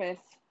purpose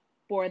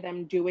for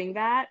them doing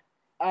that.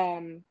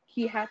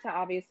 He had to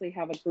obviously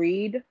have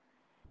agreed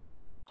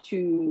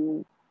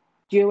to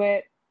do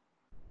it.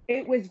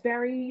 It was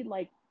very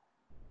like,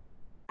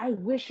 I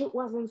wish it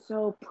wasn't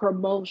so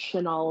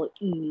promotional,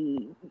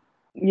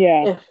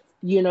 Yeah. if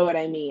you know what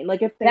I mean.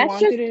 Like if they That's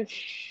wanted just to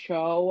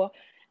show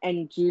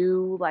and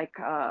do like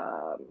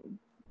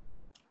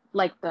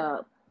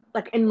the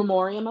like in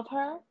memoriam of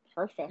her,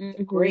 perfect,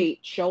 hmm great.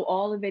 Show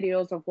all the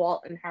videos of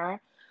Walt and her,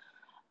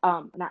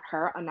 not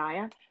her,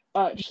 Anaya.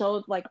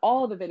 Show like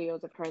all the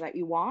videos of her that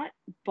you want,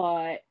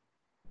 but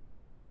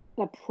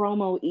the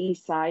promo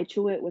side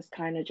to it was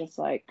kind of just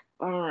like,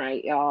 all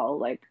right, y'all,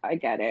 like I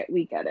get it,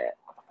 we get it.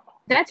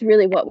 that's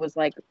really what was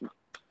like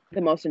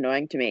the most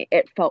annoying to me.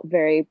 It felt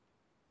very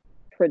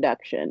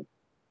production,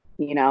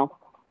 you know?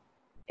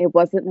 It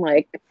wasn't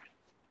like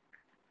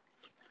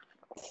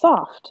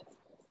soft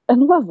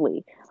and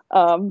lovely.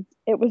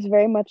 It was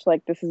very much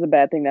like this is a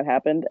bad thing that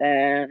happened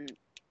and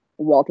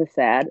Walt is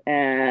sad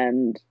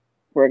and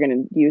we're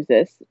gonna use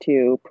this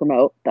to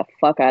promote the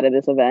fuck out of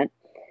this event.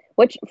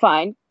 Which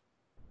fine.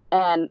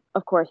 And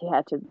of course he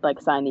had to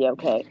like sign the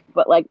okay.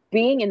 But like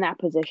being in that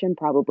position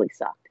probably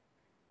sucked.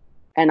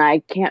 And I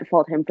can't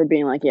fault him for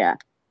being like, yeah,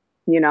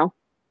 you know?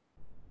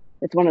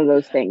 It's one of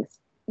those things.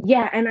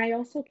 Yeah, and I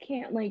also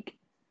can't like,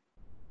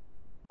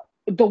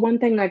 the one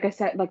thing, like I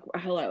said, like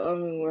hello, I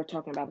mean, we were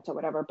talking about it or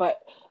whatever, but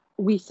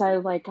we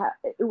said like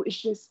it was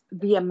just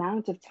the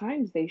amount of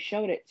times they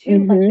showed it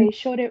too. Like Mm-hmm. they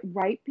showed it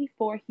right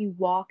before he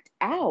walked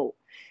out,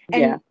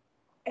 Yeah.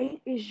 and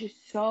it is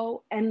just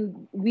so.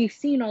 And we've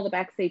seen all the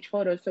backstage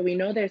photos, so we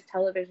know there's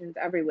televisions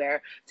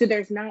everywhere. So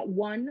there's not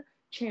one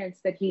chance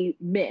that he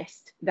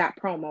missed that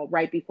promo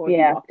right before he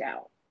Yeah. walked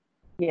out.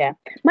 Yeah.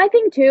 My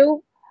thing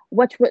too,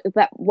 what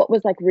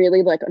was like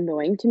really like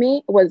annoying to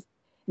me was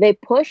they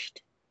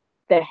pushed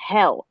the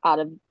hell out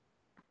of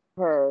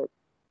her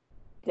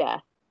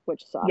death,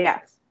 which sucked.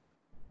 Yes.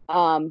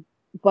 Um,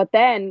 but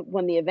then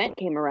when the event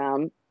came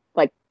around,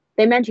 like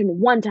They mentioned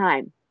one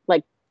time,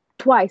 like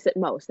twice at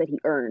most, that he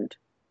earned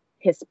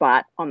his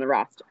spot on the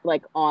roster,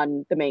 like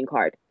on the main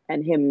card,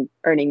 and him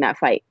earning that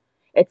fight.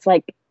 It's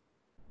like,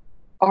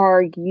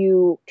 are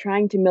you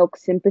trying to milk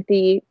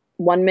sympathy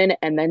 1 minute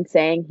and then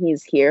saying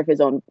he's here of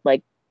his own,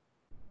 like,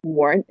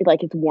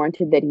 like it's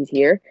warranted that he's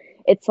here?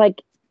 It's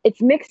like,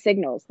 it's mixed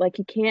signals. Like,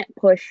 you can't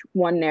push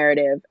one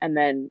narrative and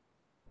then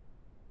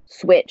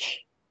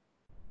switch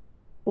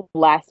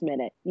last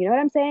minute. You know what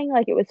I'm saying?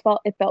 Like, it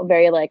felt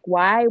very like,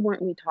 why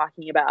weren't we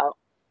talking about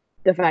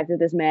the fact that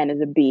this man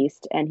is a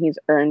beast and he's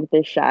earned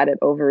this shot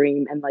at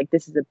Overeem, and like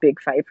this is a big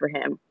fight for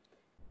him?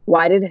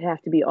 Why did it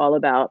have to be all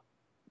about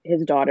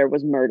his daughter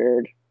was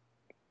murdered?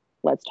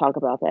 Let's talk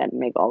about that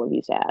and make all of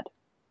you sad.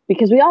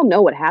 Because we all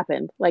know what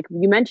happened. Like,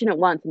 you mention it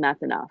once and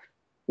that's enough,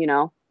 you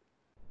know?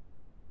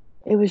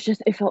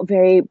 It felt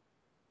very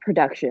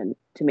production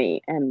to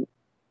me, and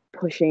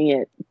pushing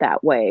it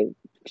that way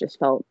just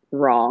felt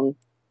wrong.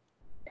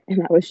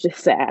 And I was just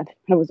sad.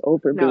 I was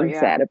over being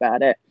sad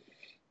about it.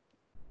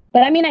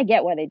 But I mean, I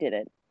get why they did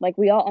it. Like,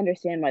 we all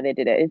understand why they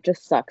did it. It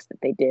just sucks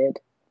that they did.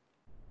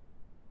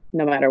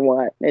 No matter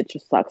what, it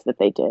just sucks that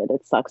they did.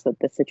 It sucks that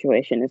this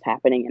situation is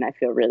happening, and I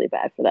feel really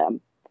bad for them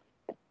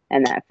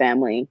and that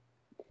family.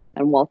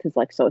 And Walt is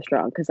like so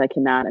strong, because I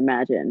cannot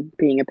imagine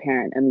being a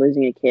parent and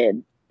losing a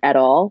kid at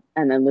all,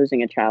 and then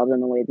losing a child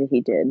in the way that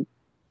he did.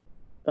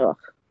 Ugh.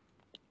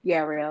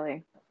 Yeah,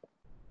 really.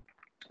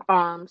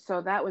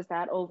 So that was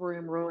that.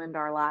 Overeem ruined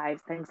our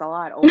lives. Thanks a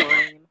lot,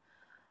 Overeem.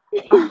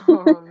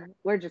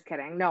 We're just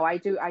kidding. No, I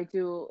do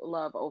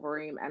love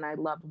Overeem, and I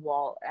love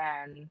Walt,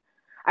 and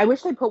I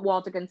wish they put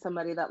Walt against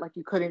somebody that like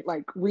you couldn't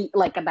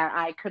that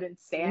I couldn't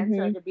stand,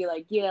 so I could be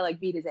like, yeah, like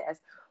beat his ass.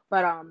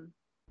 But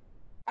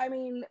I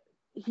mean,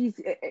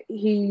 he's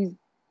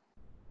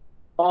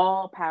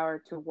all power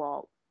to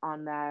Walt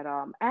on that,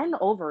 and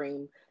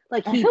Overeem.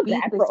 Like, he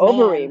beat this man.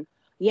 Overeem.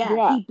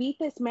 Yeah, he beat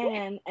this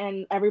man,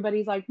 and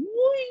everybody's like,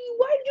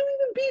 why did you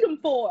even beat him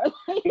for?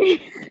 Like,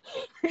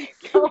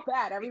 it's so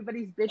bad.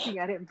 Everybody's bitching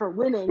at him for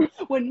winning,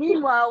 when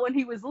meanwhile, when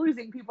he was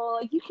losing, people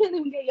are like, you can't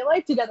even get your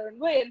life together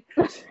and win.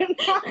 And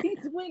now he's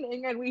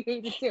winning, and we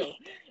hate it too.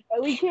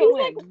 And we can't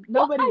win. Like,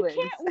 nobody wins.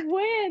 I can't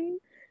win.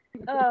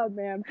 Oh,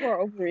 man,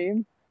 poor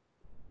Overeem.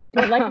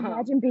 But, like,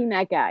 imagine being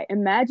that guy.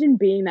 Imagine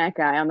being that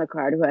guy on the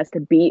card who has to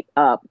beat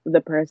up the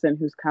person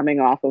who's coming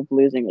off of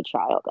losing a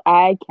child.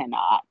 I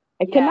cannot.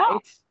 It's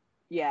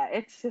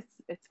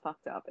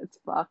fucked up. It's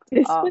fucked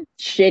this up. Was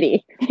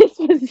shitty. This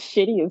was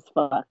shitty as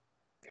fuck.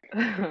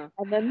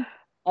 and then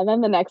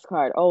the next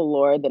card. Oh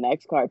Lord, the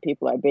next card.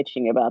 People are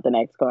bitching about the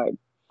next card.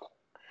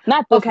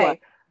 Not this one.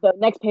 The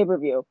next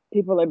pay-per-view.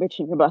 People are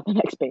bitching about the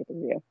next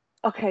pay-per-view.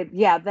 Okay,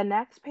 yeah, the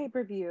next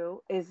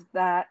pay-per-view is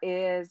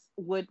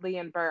Woodley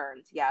and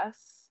Burns, yes?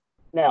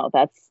 No,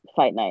 that's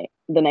Fight Night.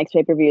 The next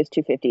pay-per-view is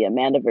 250,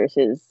 Amanda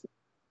versus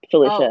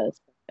Felicia.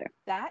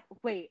 I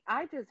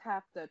just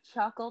have to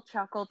chuckle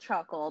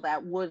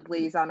that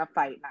Woodley's on a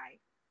Fight Night.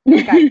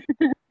 Okay.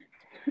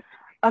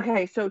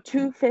 Okay, so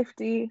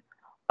 250,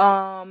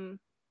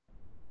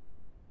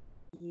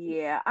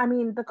 yeah, I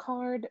mean, the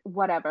card,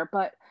 whatever,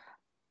 but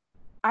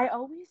I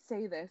always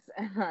say this,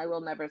 and I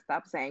will never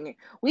stop saying it.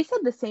 We said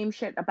the same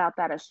shit about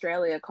that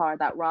Australia card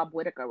that Rob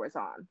Whittaker was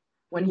on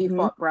when he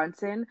fought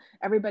Brunson.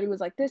 Everybody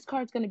was like, this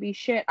card's going to be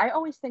shit. I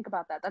always think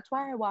about that. That's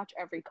why I watch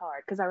every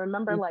card, because I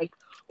remember, like,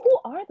 who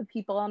are the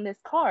people on this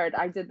card?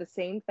 I did the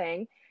same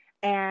thing,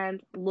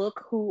 and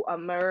look who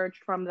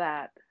emerged from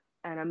that.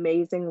 An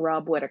amazing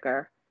Rob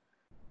Whittaker.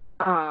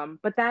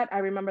 But I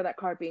remember that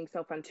card being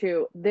so fun,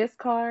 too. This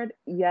card,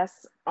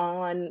 yes,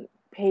 on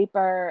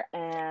paper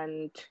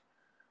and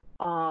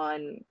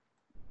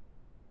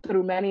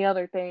through many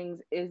other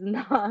things, is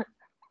not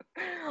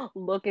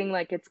looking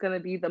like it's going to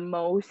be the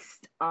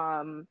most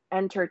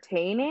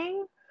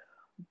entertaining,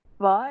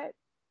 but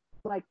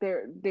like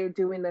they're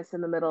doing this in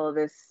the middle of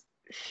this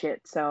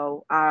shit,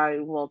 so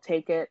I will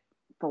take it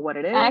for what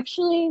it is.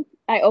 Actually,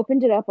 I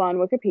opened it up on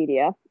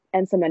Wikipedia,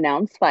 and some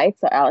announced fights: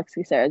 so Alex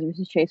Caceres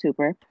versus Chase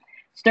Hooper,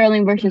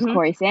 Sterling versus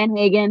Corey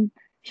Sandhagen,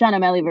 Sean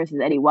O'Malley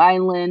versus Eddie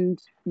Wineland,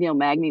 Neil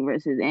Magny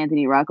versus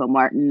Anthony Rocco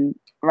Martin,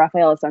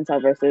 Rafael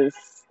Assunção versus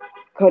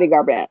Cody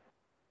Garbrandt.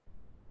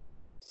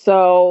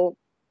 So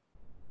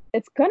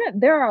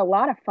there are a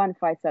lot of fun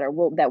fights that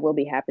will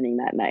be happening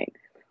that night.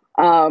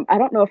 I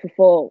don't know if a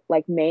full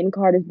like main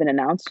card has been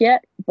announced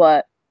yet,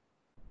 but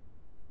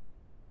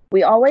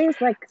we always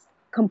like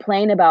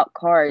complain about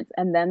cards,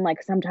 and then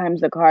like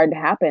sometimes the card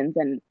happens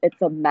and it's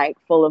a night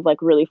full of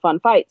like really fun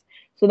fights.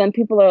 So then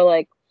people are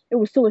like, it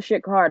was still a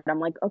shit card. And I'm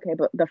like, okay,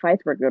 but the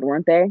fights were good,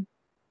 weren't they?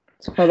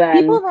 So then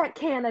people that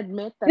can't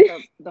admit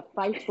that the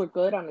fights were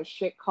good on a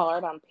shit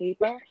card on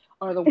paper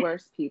are the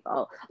worst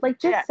people. Like,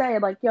 just say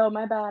like, yo,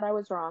 my bad, I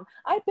was wrong.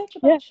 I bitch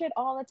about shit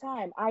all the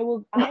time. I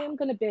am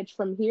gonna bitch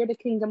from here to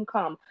Kingdom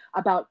Come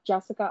about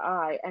Jessica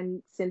Ai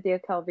and Cynthia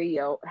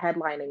Calvillo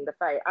headlining the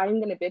fight. I'm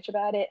gonna bitch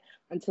about it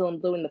until I'm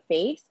blue in the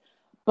face,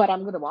 but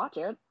I'm gonna watch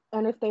it.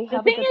 And if they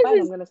have a good fight,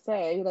 I'm gonna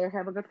say they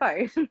have a good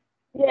fight.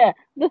 Yeah,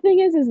 the thing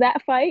is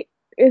that fight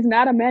is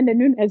not Amanda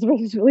Nunes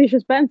versus Felicia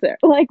Spencer.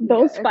 Like,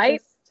 those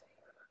fights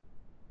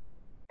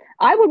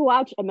I would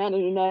watch Amanda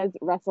Nunes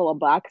wrestle a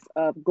box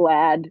of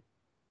Glad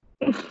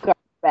garbage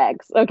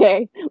bags.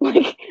 Okay,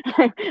 like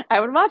I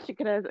would watch it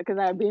because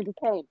I would be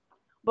entertained.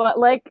 But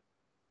like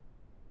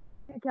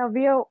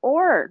Calvillo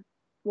or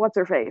what's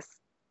her face?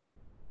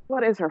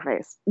 What is her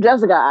face?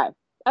 Jessica.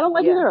 I don't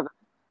like Yeah, either of them.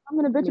 I'm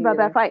gonna bitch me about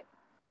that either. fight.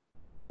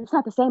 It's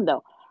not the same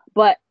though.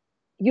 But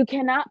you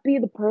cannot be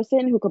the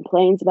person who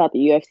complains about the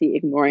UFC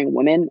ignoring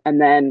women and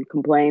then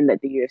complain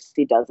that the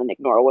UFC doesn't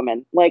ignore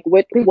women. Like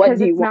what Because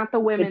do you it's want not the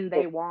to women do?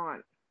 they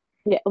want.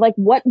 Yeah, like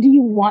what do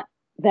you want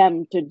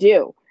them to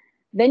do?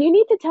 Then you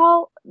need to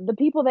tell the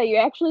people that you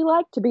actually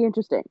like to be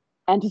interesting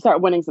and to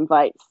start winning some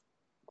fights.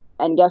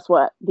 And guess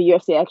what? The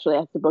UFC actually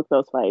has to book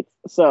those fights.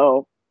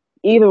 So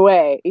either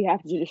way, you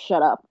have to just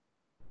shut up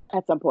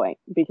at some point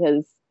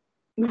because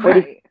what do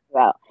you think Right.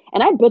 about?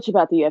 And I bitch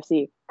about the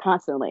UFC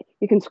constantly.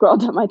 You can scroll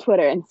down my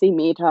Twitter and see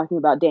me talking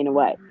about Dana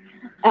White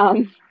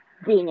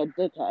being a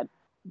dickhead.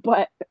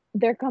 But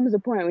there comes a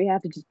point where you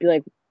have to just be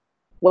like,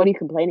 what are you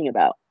complaining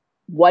about?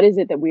 What is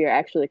it that we are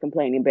actually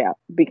complaining about?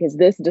 Because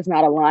this does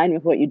not align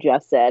with what you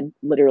just said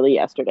literally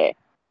yesterday.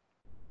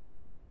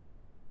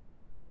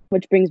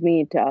 Which brings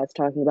me to us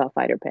talking about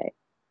fighter pay.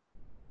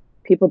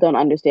 People don't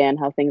understand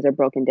how things are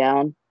broken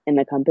down in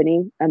the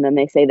company, and then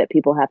they say that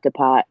people have to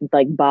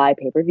buy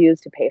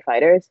pay-per-views to pay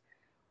fighters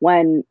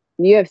when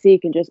UFC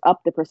can just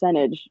up the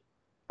percentage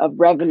of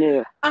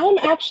revenue I'm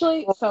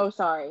actually so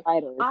sorry.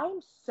 fighters. I'm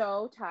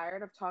so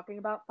tired of talking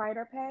about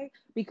fighter pay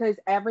because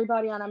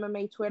everybody on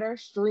MMA Twitter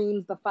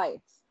streams the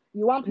fights.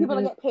 You want people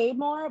to Mm-hmm. get paid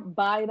more?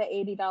 Buy the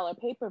 $80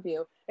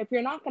 pay-per-view. If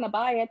you're not going to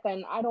buy it,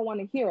 then I don't want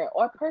to hear it.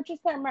 Or purchase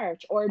their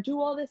merch or do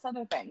all this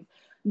other thing.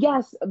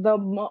 Yes,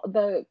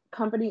 the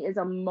company is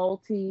a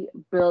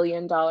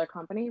multi-billion dollar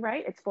company,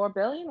 right? It's 4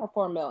 billion or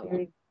 4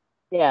 million,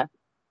 Yeah.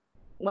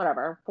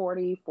 whatever,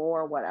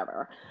 44,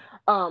 whatever.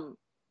 Um,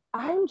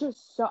 I'm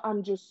just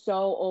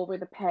so over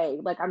the pay.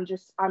 Like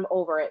I'm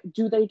over it.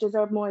 Do they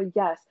deserve more?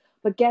 Yes.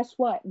 But guess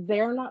what?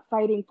 They're not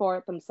fighting for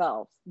it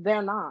themselves.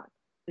 They're not.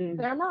 Mm.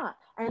 They're not.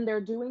 And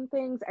they're doing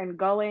things and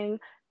going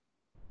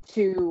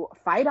to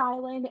Fight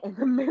Island in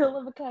the middle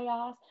of the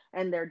chaos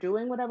and they're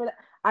doing whatever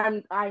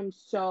I'm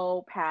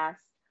so past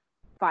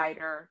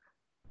fighter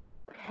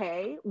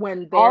pay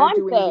when All they're I'm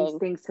doing these saying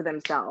things to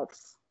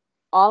themselves.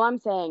 all I'm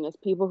saying is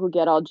people who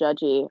get all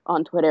judgy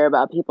on Twitter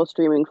about people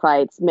streaming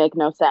fights make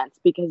no sense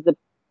because the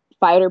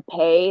fighter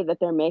pay that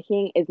they're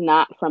making is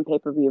not from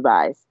pay-per-view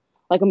buys.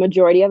 Like a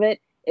majority of it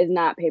is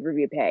not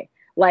pay-per-view pay.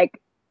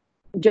 Like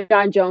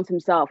John Jones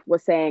himself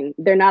was saying,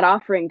 they're not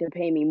offering to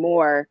pay me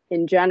more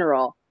in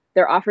general.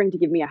 They're offering to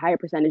give me a higher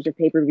percentage of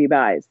pay-per-view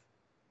buys,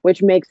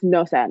 which makes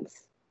no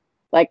sense.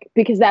 Like,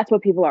 because that's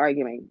what people are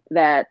arguing,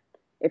 that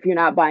if you're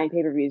not buying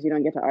pay-per-views, you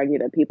don't get to argue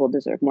that people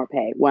deserve more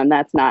pay when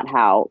that's not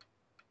how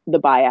the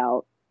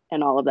buyout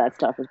and all of that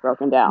stuff is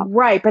broken down.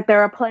 Right, but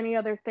there are plenty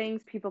other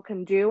things people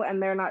can do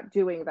and they're not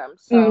doing them.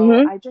 So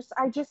Mm-hmm.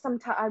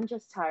 I'm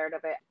just tired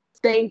of it.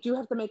 They do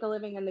have to make a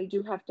living and they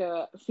do have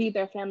to feed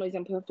their families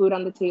and put food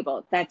on the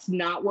table. That's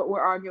not what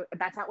we're arguing.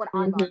 That's not what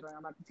I'm Mm-hmm. arguing. I'm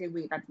about to say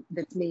we.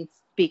 That's me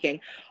speaking.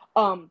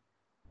 Um,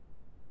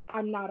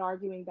 I'm not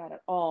arguing that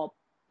at all.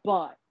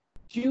 But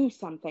do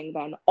something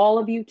then, all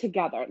of you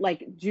together.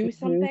 Like do Mm-hmm.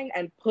 something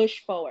and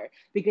push forward.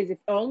 Because if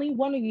only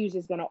one of you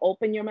is going to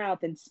open your mouth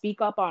and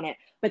speak up on it,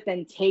 but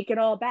then take it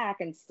all back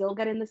and still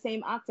get in the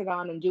same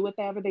octagon and do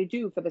whatever they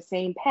do for the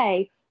same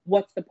pay,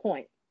 what's the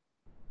point?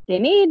 They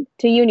need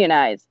to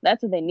unionize.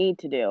 That's what they need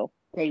to do.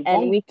 They And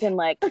won't. we can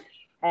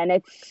and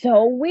it's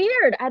so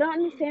weird. I don't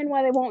understand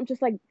why they won't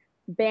just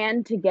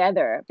band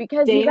together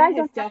because you Dana guys has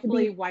don't have to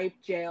definitely be.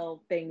 wiped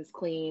jail things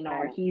clean, I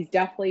or know. he's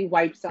definitely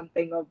wiped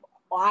something of.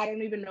 I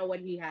don't even know what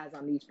he has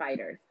on these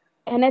fighters.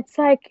 And it's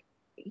like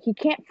he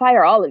can't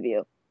fire all of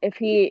you.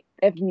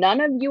 If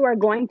none of you are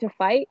going to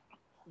fight,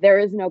 there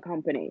is no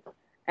company.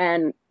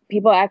 And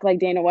people act like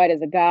Dana White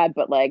is a god,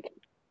 but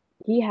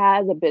he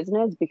has a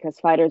business because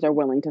fighters are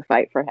willing to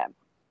fight for him.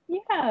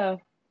 Yeah.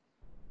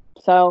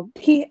 So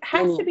He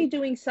has to union. be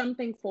doing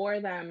something for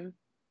them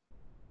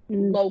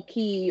Mm, low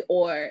key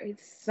or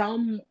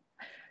some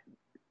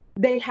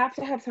they have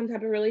to have some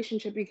type of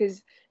relationship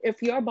because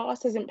if your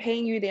boss isn't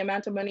paying you the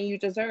amount of money you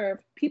deserve,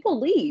 people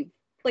leave.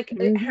 Like it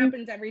mm-hmm.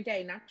 happens every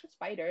day, not just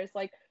fighters.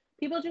 Like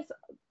people just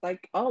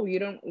like, oh, you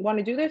don't want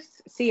to do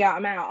this? See ya,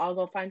 I'm out. I'll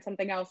go find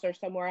something else or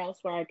somewhere else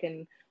where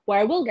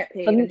I will get But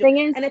paid the and do. thing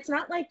is, And it's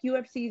not like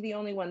UFC is the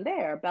only one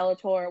there.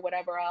 Bellator,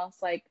 whatever else.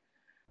 Like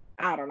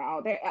I don't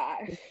know. They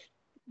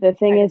the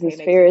thing fighter is, pay is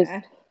makes me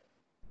mad.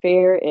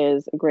 fear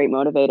is a great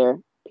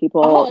motivator.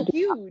 Oh,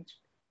 huge,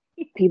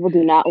 People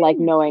do not like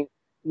huge. knowing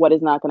what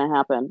is not going to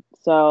happen.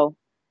 So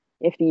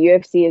if the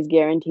UFC is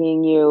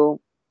guaranteeing you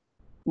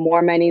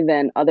more money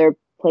than other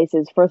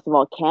places, first of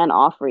all, can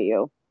offer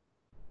you,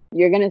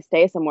 you're going to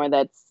stay somewhere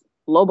that's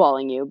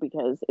lowballing you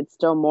because it's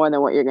still more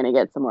than what you're going to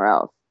get somewhere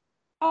else.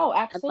 Oh, And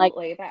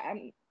absolutely.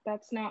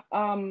 That's not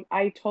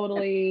I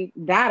totally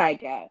that I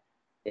get.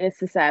 it's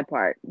the sad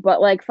part. But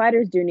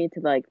fighters do need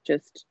to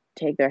just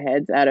take their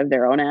heads out of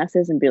their own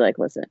asses and be like,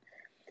 listen,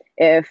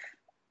 if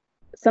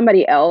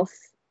somebody else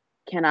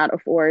cannot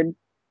afford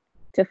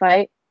to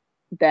fight,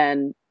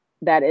 then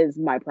that is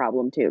my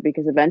problem too,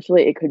 because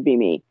eventually it could be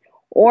me.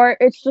 Or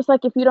it's just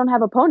like if you don't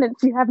have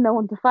opponents, you have no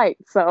one to fight.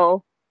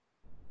 So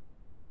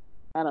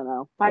I don't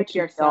know. Fight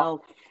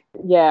yourself.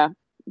 Yeah,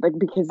 like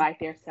because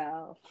Fight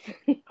yourself.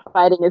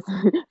 fighting is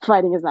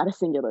fighting is not a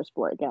singular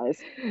sport,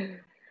 guys.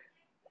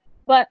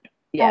 But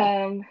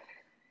yeah.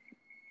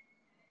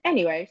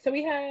 Anyway, so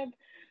we have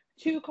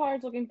 2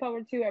 cards looking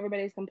forward to.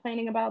 Everybody's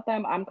complaining about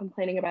them. I'm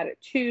complaining about it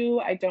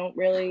too. I don't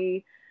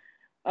really.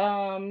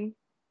 I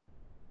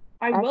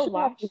will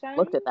watch them.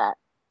 Looked at that.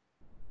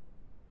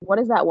 What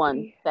is that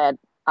one that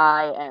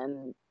I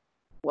and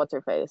what's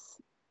her face?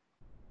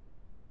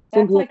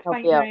 That's like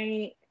Fight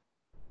Night.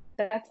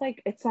 That's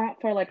like, it's not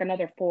for like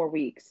another 4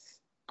 weeks.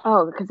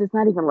 Oh, because it's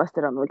not even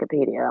listed on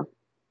Wikipedia.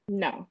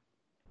 No.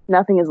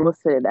 Nothing is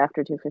listed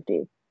after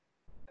 250.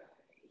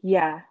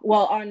 Yeah.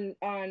 Well, on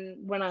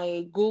when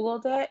I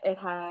Googled it, it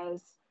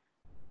has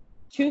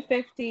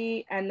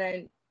 250 and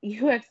then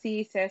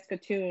UFC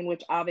Saskatoon,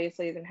 which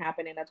obviously isn't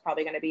happening. That's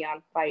probably going to be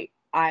on Fight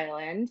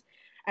Island.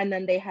 And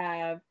then they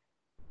have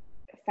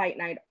Fight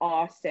Night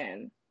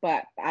Austin,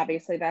 but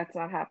obviously that's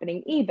not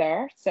happening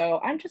either. So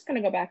I'm just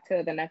going to go back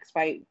to the next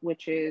fight,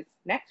 which is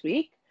next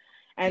week.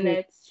 And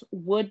it's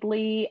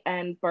Woodley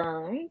and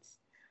Burns,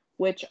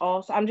 which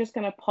also I'm just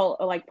going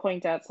to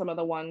point out some of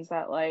the ones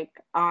that like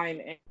I'm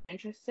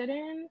interested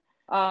in.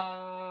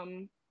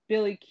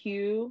 Billy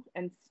Q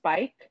and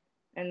Spike,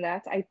 and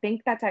I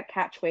think that's at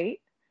catch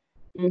weight.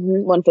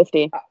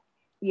 150.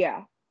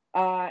 Yeah.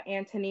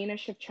 Antonina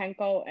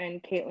Shevchenko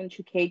and Caitlin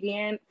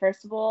Chukagian.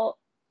 First of all,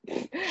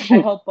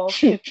 I hope both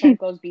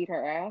Shevchenkos beat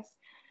her ass.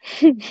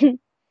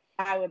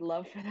 I would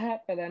love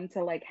for them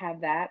to like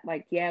have that.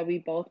 Like, yeah, we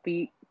both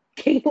beat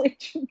Caitlin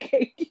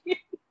Chukagian.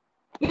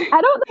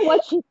 I don't know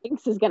what she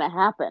thinks is gonna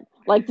happen.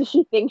 Like, does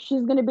she think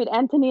she's gonna beat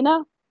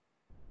Antonina?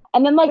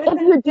 And then, like, if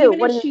you do,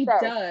 what do you say?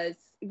 Does,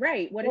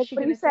 right? What is she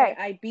gonna say?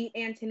 I beat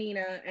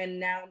Antonina, and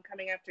now I'm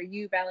coming after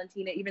you,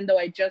 Valentina, even though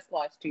I just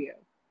lost to you.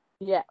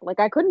 Yeah,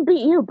 like I couldn't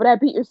beat you, but I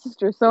beat your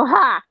sister. So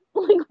ha!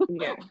 Like,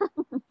 yeah,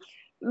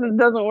 it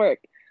doesn't work.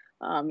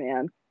 Oh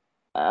man.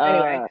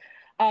 Anyway,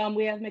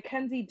 we have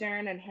Mackenzie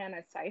Dern and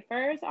Hannah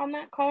Cyphers on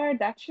that card.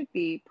 That should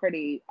be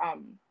pretty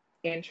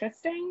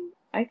interesting,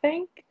 I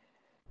think.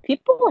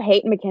 People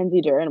hate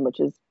Mackenzie Dern, which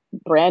is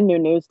brand new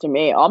news to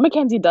me. All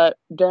Mackenzie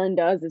Dern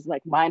does is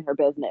like mind her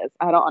business.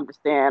 I don't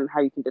understand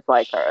how you can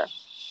dislike her.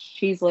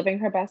 She's living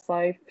her best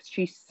life.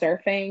 She's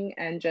surfing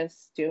and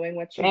just doing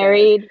what she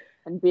married does.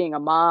 And being a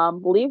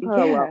mom. Leave her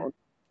alone.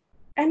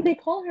 And they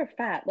call her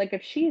fat. Like,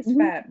 if she's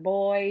fat,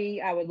 boy,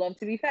 I would love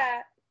to be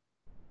fat.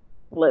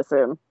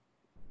 Listen.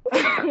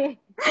 Come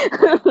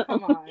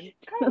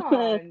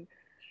on.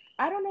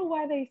 I don't know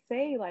why they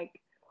say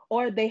like,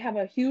 or they have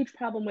a huge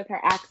problem with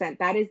her accent.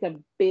 That is the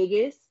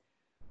biggest.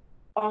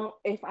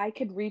 If I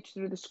could reach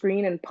through the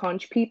screen and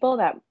punch people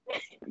that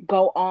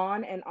go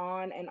on and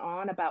on and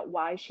on about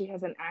why she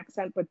has an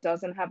accent but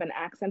doesn't have an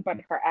accent, but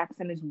her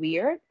accent is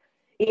weird,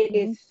 it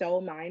is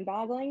so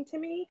mind-boggling to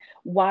me.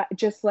 Why?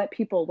 Just let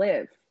people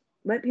live.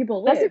 Let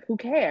people live. Who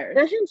cares?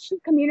 Doesn't she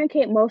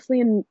communicate mostly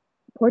in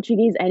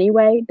Portuguese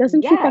anyway?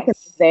 Doesn't she fucking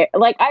there?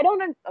 Like, I don't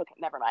know. Okay,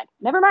 never mind.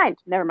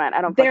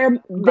 I don't.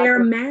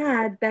 They're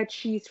mad that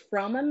she's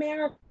from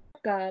America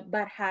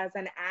but has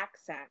an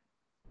accent.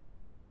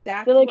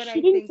 That's like, what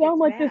she didn't sound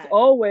like this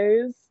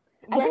always.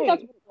 I think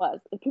that's what it was.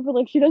 People are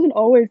like, she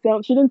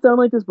didn't sound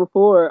like this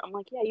before. I'm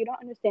like, yeah, you don't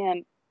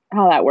understand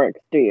how that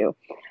works, do you?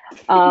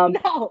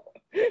 No.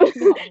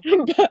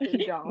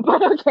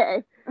 But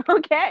okay.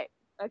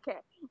 Okay.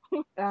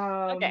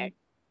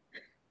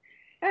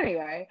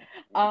 Anyway,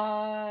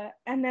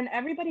 and then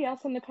everybody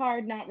else on the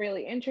card not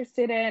really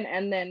interested in,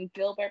 and then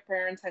Gilbert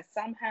Burns has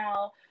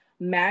somehow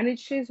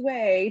managed his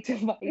way to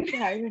fight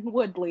Tyron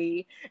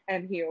Woodley,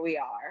 and here we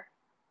are.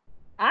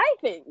 I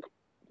think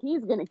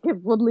he's gonna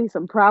give Woodley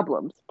some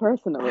problems,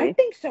 personally. I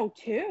think so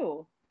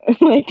too.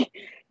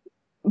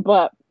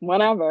 But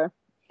whatever.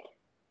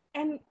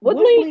 And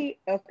Woodley,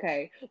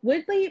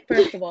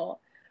 first of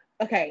all,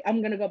 okay,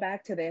 I'm gonna go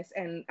back to this,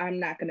 and I'm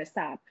not gonna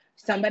stop.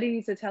 Somebody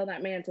needs to tell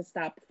that man to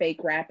stop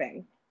fake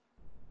rapping.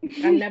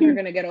 I'm never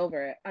gonna get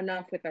over it.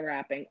 Enough with the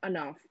rapping.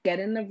 Enough. Get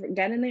in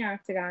the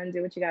octagon.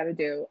 Do what you gotta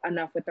do.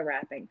 Enough with the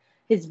rapping.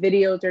 His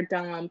videos are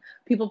dumb.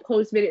 People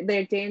post videos.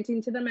 They're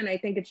dancing to them, and I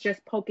think it's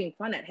just poking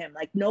fun at him.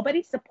 Like,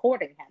 nobody's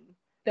supporting him.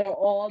 They're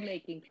all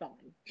making fun,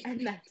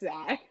 and that's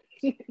that.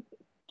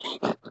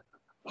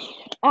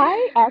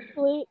 I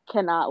actually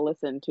cannot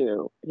listen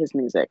to his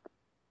music.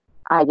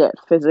 I get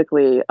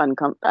physically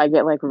uncomfortable. I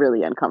get like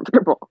really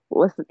uncomfortable.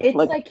 It's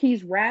like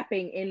he's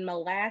rapping in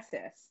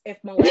molasses.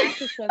 If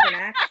molasses was an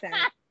accent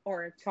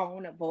or a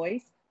tone of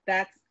voice,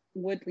 that's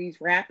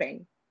Woodley's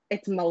rapping.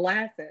 It's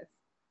molasses.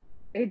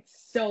 It's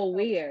so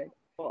weird.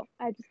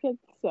 I just get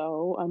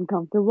so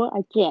uncomfortable.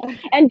 I can't.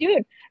 And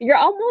dude, you're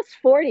almost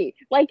 40.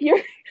 Like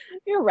your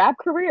rap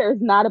career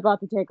is not about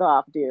to take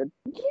off, dude.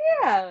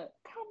 Yeah,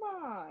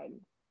 come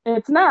on.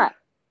 It's not.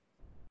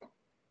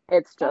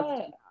 It's just.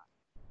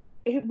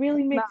 It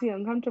really It's not. makes me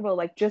uncomfortable.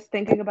 Like just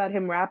thinking about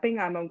him rapping,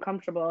 I'm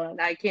uncomfortable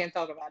and I can't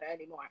talk about it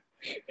anymore.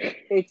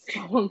 It's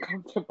so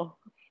uncomfortable.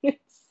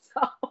 It's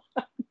so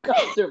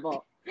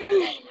uncomfortable.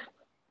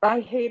 I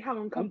hate how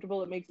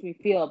uncomfortable it makes me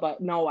feel,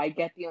 but no, I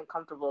get the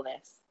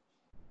uncomfortableness.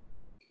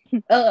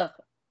 Ugh.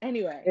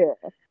 Anyway,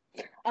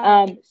 Yeah.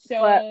 But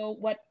so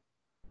what?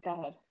 Go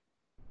ahead.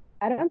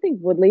 I don't think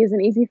Woodley is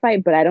an easy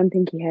fight, but I don't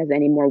think he has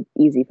any more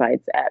easy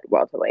fights at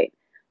welterweight.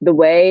 The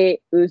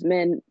way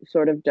Usman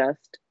sort of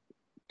just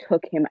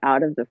took him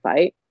out of the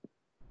fight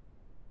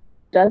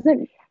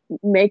doesn't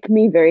make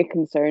me very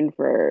concerned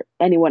for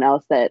anyone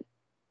else that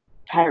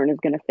Tyron is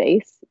going to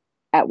face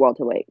at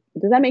welterweight.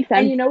 Does that make And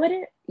sense? you know what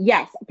it?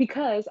 Yes,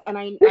 because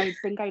I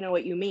think I know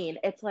what you mean.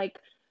 It's like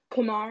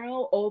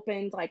Kamaru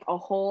opened like a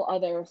whole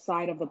other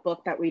side of the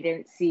book that we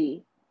didn't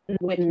see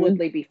with Mm-hmm.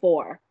 Woodley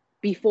before.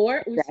 Before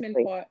Usman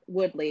Exactly. fought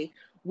Woodley,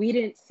 we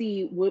didn't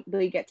see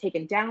Woodley get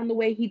taken down the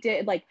way he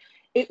did. Like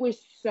it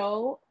was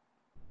so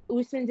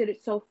Usman did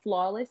it so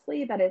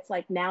flawlessly that it's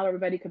like now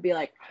everybody could be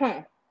like,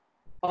 huh,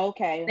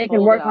 okay, They can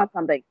hold it work on up.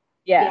 something.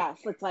 Yeah. Yes,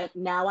 it's like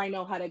now I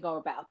know how to go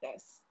about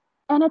this.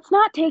 And it's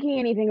not taking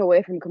anything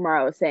away from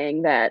Kamaru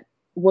saying that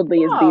Woodley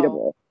is No,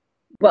 beatable.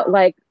 But no.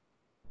 like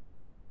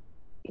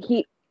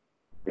he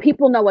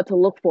people know what to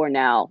look for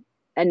now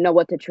and know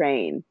what to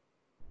train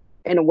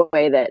in a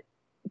way that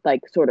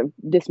like sort of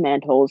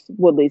dismantles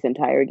Woodley's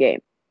entire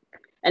game.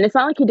 And it's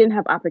not like he didn't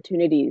have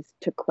opportunities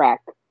to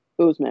crack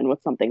Usman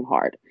with something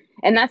hard.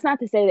 And that's not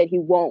to say that he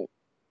won't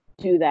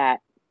do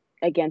that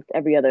against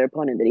every other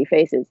opponent that he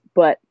faces,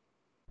 but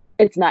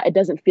it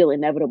doesn't feel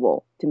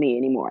inevitable to me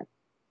anymore.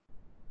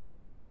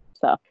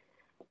 So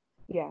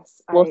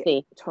Yes, we'll I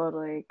see.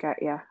 totally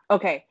get yeah.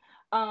 Okay.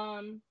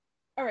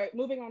 All right,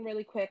 moving on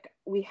really quick.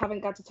 We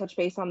haven't got to touch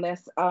base on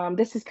this.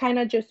 This is kind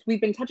of just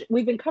we've been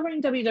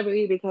covering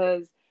WWE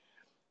because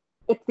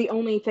it's the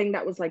only thing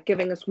that was like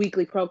giving us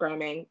weekly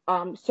programming.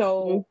 Mm-hmm.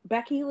 So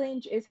Becky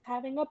Lynch is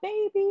having a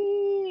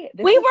baby.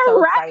 This We is so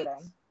were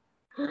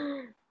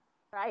exciting.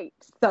 right.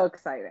 So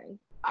exciting.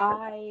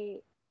 I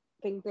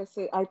think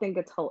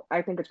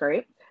it's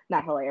great.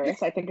 Not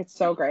hilarious. I think it's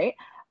so great.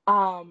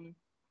 Um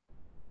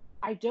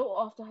I do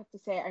also have to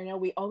say, I know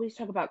we always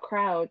talk about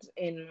crowds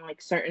in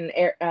like certain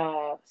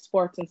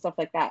sports and stuff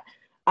like that.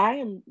 I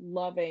am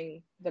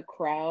loving the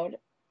crowd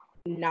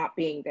not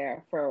being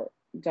there for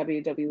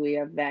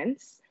WWE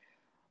events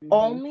Mm-hmm.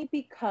 only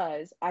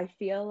because I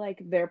feel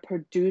like they're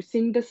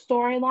producing the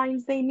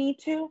storylines they need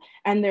to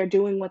and they're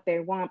doing what they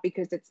want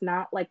because it's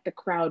not like the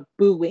crowd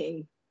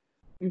booing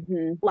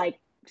Mm-hmm. like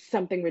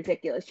something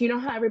ridiculous. You know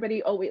how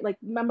everybody always like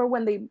remember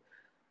when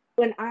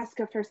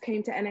Asuka first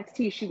came to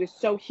NXT, she was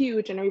so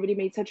huge and everybody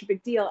made such a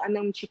big deal. And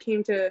then when she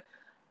came to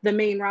the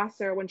main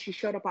roster, when she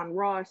showed up on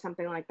Raw or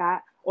something like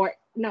that, or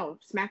no,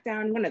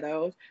 SmackDown, one of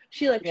those,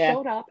 she like Yeah.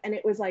 showed up and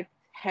it was like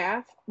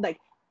half, like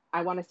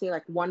I want to say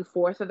like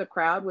 1/4 of the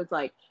crowd was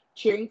like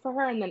cheering for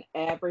her, and then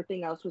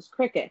everything else was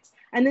crickets.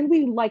 And then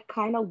we like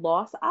kind of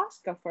lost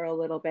Asuka for a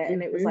little bit,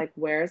 and it was Mm-hmm. like,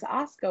 where's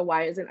Asuka?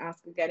 Why isn't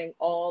Asuka getting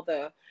all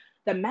the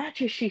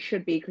matches she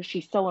should be because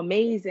she's so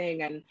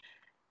amazing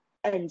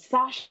and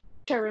Sasha,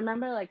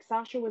 remember, like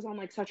Sasha was on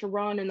like such a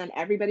run, and then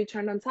everybody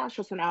turned on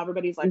Sasha, so now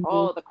everybody's like, Mm-hmm.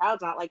 oh, the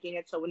crowd's not liking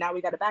it, so now we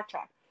got to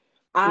backtrack.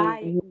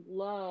 I Mm-hmm.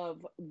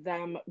 love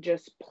them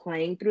just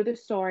playing through the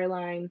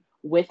storyline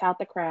without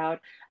the crowd.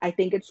 I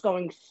think it's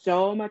going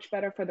so much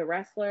better for the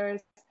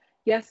wrestlers.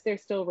 Yes,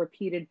 there's still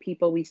repeated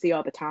people we see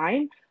all the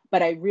time,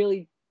 but I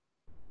really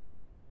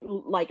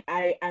like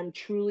I'm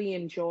truly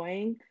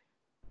enjoying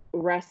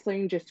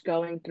wrestling just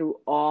going through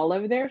all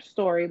of their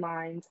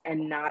storylines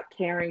and not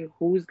caring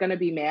who's going to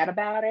be mad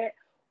about it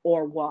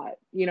or what.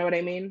 You know what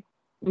I mean?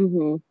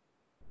 Mm-hmm.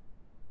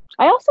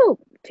 I also,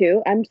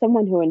 too, I'm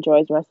someone who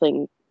enjoys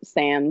wrestling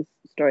sans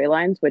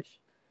storylines, which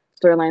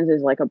storylines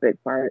is like a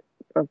big part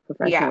of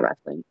professional Yeah.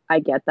 wrestling. I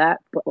get that,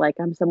 but like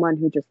I'm someone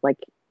who just like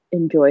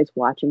enjoys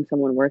watching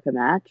someone work a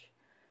match.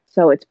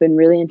 So it's been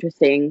really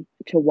interesting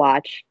to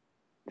watch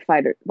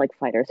fighters,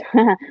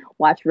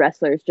 watch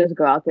wrestlers just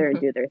go out there and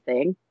do their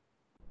thing.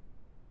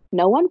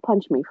 No one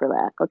punch me for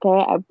that,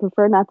 okay? I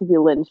prefer not to be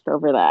lynched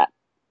over that,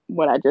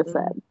 what I just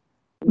said.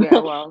 Yeah,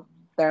 well,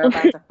 they're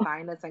about to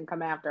find us and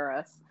come after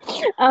us.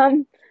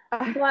 um,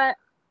 but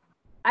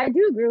I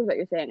do agree with what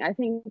you're saying. I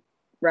think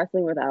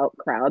wrestling without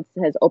crowds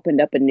has opened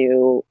up a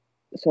new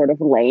sort of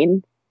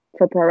lane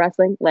for pro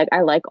wrestling. Like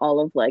I like all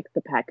of like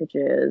the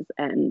packages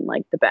and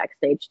like the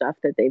backstage stuff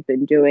that they've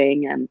been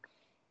doing, and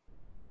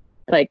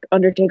like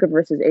Undertaker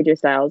versus AJ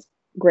Styles,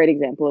 great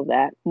example of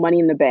that. Money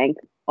in the Bank,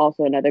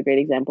 also another great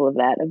example of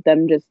that, of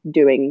them just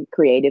doing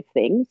creative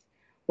things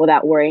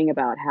without worrying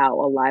about how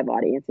a live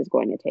audience is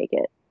going to take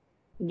it.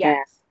 And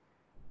Yes.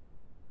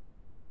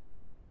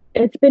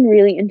 it's been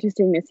really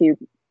interesting to see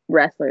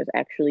wrestlers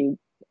actually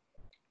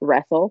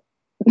wrestle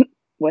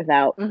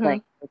without Mm-hmm. playing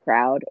to a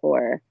crowd,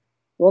 or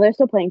well, they're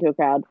still playing to a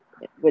crowd,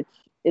 which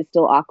is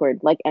still awkward.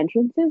 Like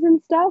entrances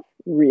and stuff,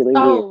 really weird.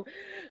 Oh,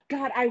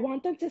 God, I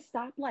want them to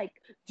stop like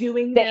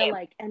doing their Same.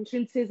 like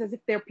entrances as if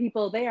they're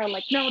people there.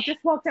 Like, no,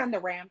 just walk down the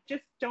ramp.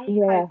 Just don't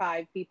high Yeah.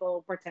 five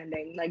people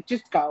pretending. Like,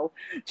 just go.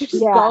 Just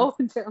Yeah. go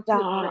down to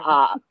the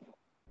ramp.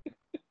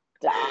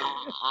 Stop.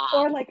 Or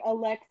Stop. like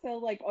Alexa,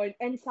 like or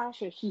and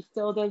Sasha, she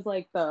still does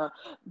like the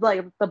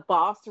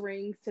boss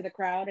rings to the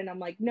crowd, and I'm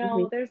like, Mhm.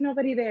 no, there's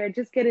nobody there.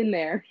 Just get in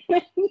there.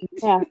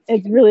 Yeah,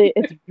 it's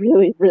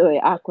really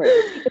awkward.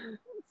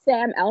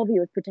 Sam Alvey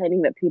was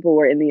pretending that people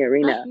were in the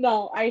arena.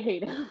 No, I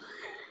hate him.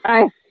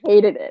 I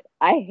hated it.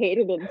 I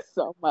hated it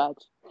so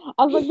much.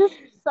 I was like, this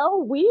is so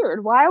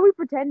weird. Why are we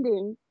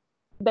pretending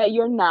that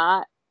you're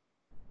not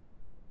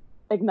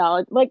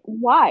acknowledged? Like,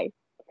 why?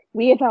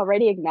 We have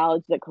already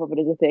acknowledged that COVID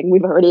is a thing.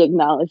 We've already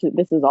acknowledged that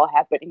this is all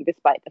happening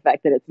despite the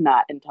fact that it's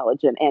not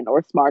intelligent and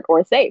or smart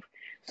or safe.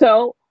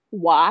 So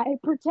why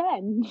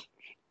pretend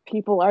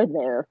people are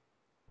there?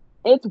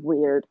 It's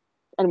weird.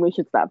 And we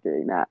should stop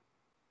doing that.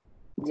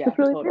 It's Yeah, just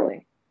really weird.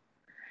 totally.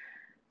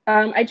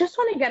 I just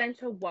want to get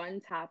into one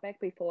topic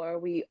before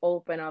we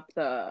open up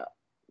the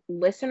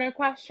listener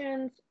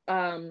questions.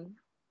 I'm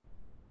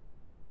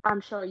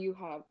sure you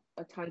have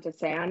a ton to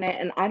say on it,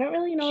 and I don't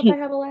really know if I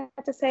have a lot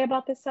to say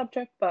about this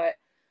subject, but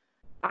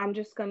I'm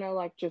just gonna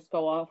like just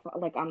go off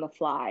like on the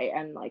fly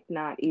and like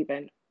not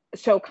even.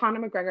 So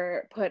Conor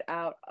McGregor put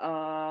out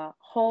a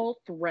whole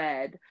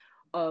thread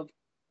of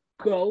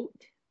GOAT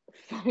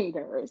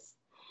fighters,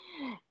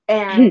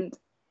 and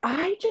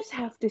I just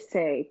have to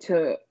say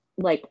to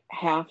like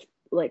half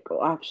like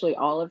actually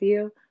all of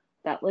you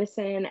that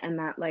listen and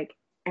that like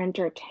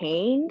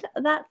entertained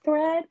that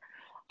thread,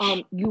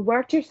 you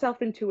worked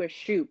yourself into a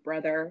shoot,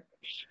 brother.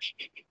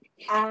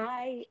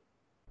 I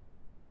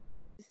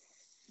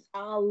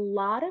A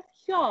lot of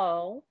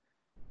y'all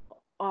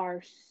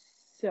are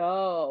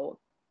so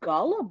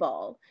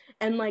gullible,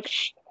 and like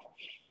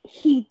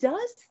he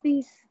does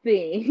these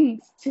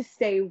things to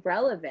stay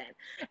relevant,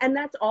 and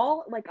that's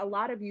all. Like a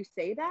lot of you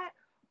say that,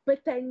 but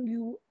then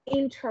you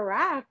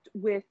interact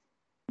with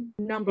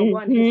number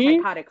one his Mm-hmm.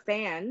 psychotic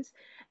fans,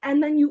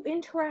 and then you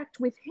interact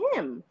with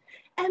him,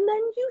 and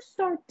then you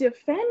start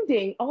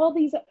defending all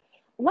these.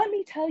 Let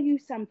me tell you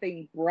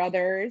something,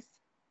 brothers.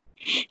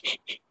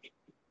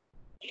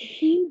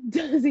 He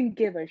doesn't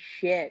give a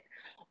shit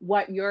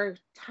what you're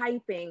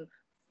typing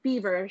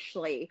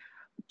feverishly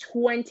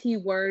 20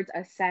 words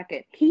a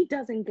second. He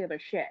doesn't give a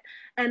shit.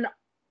 And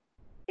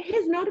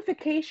his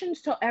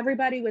notifications to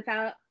everybody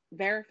without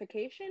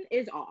verification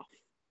is off.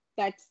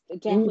 That's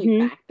definitely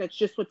Mm-hmm. fact. That's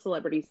just what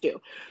celebrities do.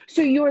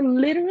 So you're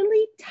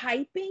literally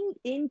typing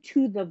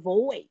into the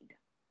void.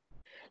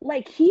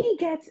 Like he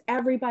gets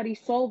everybody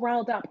so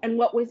riled up. And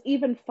what was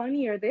even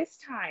funnier this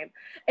time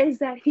is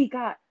that he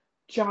got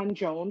John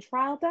Jones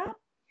riled up.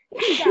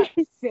 He got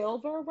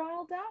Silver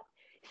riled up.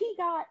 He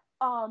got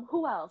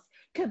who else?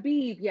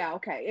 Khabib. Yeah,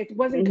 okay. It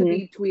wasn't Mm-hmm.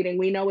 Khabib tweeting.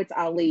 We know it's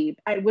Ali,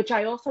 which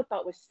I also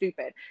thought was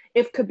stupid.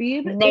 If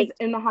Khabib is Nate.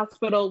 in the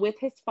hospital with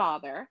his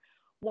father,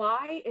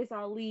 why is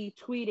Ali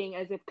tweeting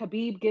as if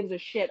Khabib gives a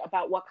shit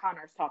about what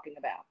Connor's talking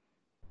about?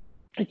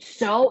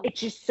 It's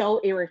just so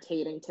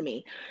irritating to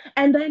me.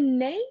 And then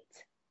Nate,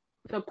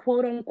 the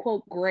quote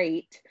unquote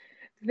great,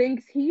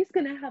 thinks he's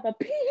gonna have a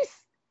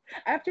piece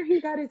after he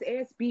got his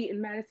ass beat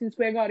in Madison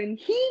Square Garden.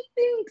 He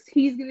thinks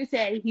he's gonna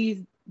say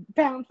he's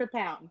pound for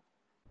pound.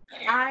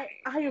 I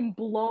am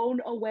blown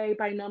away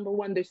by number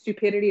one, the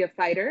stupidity of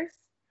fighters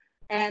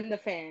and the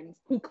fans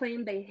who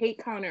claim they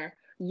hate Conor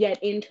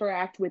yet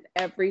interact with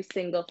every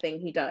single thing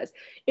he does.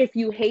 If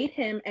you hate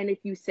him and if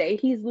you say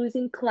he's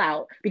losing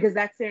clout, because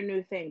that's their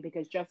new thing,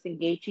 because Justin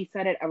Gaethje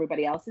said it,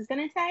 everybody else is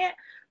going to say it,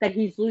 that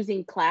he's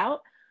losing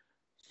clout.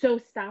 So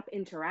stop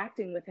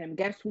interacting with him.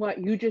 Guess what?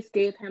 You just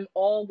gave him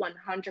all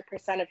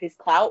 100% of his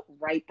clout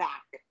right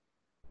back.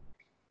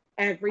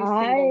 Every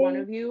single one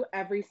of you,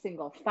 every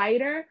single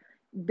fighter,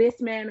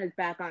 this man is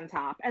back on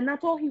top. And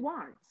that's all he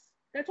wants.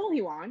 That's all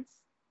he wants.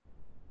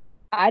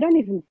 I don't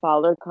even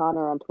follow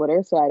Conor on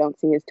Twitter, so I don't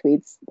see his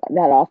tweets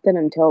that often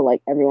until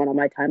like everyone on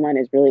my timeline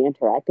is really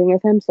interacting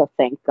with him. So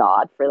thank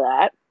God for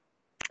that.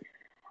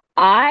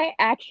 I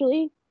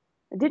actually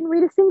didn't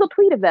read a single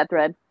tweet of that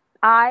thread.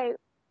 I'm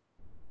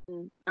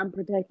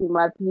protecting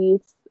my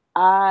peace.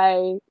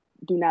 I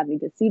do not need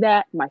to see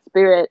that. My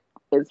spirit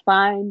is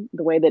fine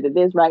the way that it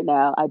is right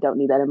now. I don't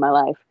need that in my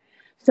life.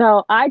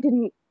 So I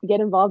didn't get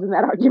involved in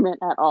that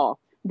argument at all.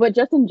 But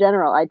just in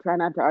general, I try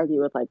not to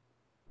argue with like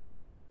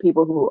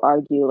people who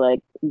argue like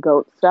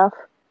goat stuff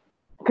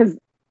because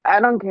I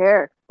don't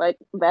care. Like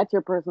that's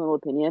your personal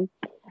opinion.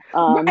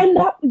 And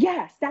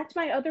yes, that's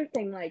my other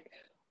thing. Like,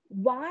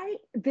 why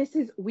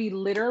we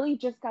literally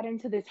just got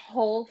into this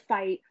whole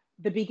fight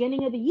the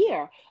beginning of the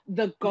year.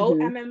 The GOAT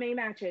MMA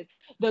matches,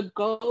 the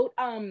GOAT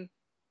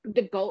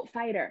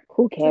fighter.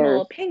 Who cares?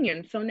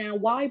 Opinion. So now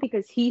why?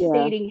 Because he's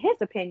stating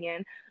his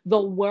opinion,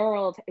 the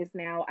world is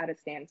now at a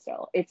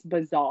standstill. It's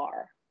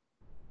bizarre.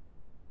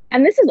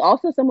 And this is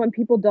also someone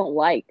people don't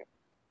like.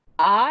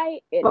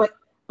 But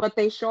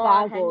they sure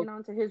are hanging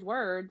on to his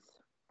words.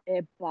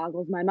 It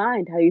boggles my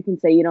mind how you can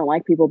say you don't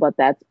like people, but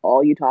that's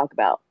all you talk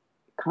about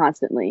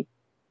constantly.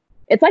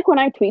 It's like when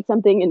I tweet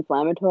something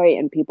inflammatory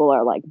and people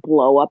are like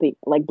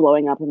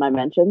blowing up in my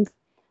mentions.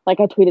 Like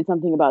I tweeted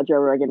something about Joe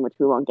Rogan, which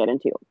we won't get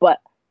into, but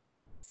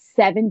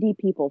 70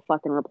 people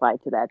fucking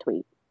replied to that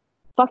tweet.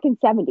 Fucking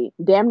 70.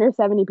 Damn near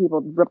 70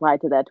 people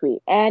replied to that tweet.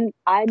 And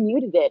I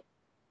muted it.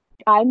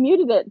 I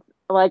muted it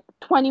like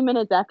 20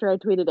 minutes after I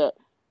tweeted it.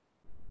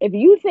 If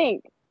you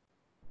think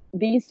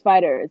these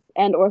fighters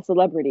and or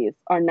celebrities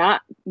are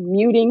not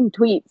muting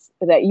tweets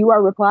that you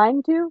are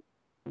replying to,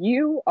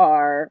 you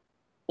are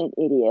an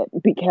idiot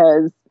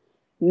because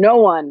no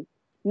one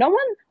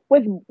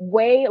with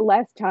way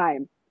less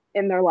time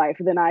in their life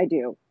than I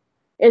do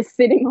is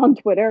sitting on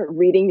Twitter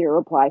reading your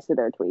replies to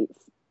their tweets.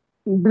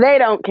 They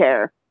don't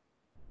care.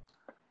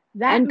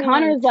 That And man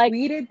Connor's like,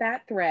 tweeted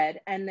that thread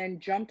and then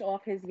jumped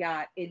off his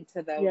yacht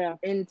into yeah,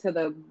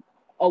 the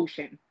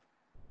ocean.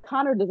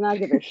 Connor does not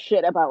give a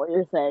shit about what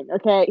you're saying.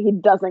 Okay, he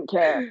doesn't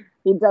care.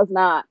 He does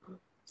not.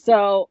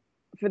 So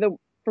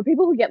for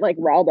people who get like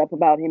riled up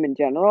about him in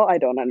general, I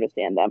don't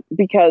understand them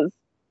because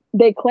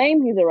they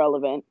claim he's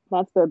irrelevant.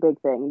 That's their big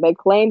thing. They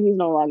claim he's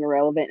no longer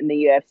relevant in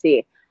the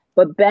UFC,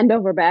 but bend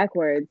over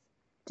backwards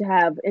to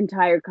have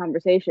entire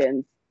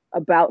conversations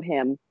about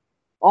him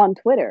on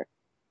Twitter.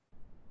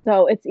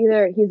 So it's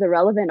either he's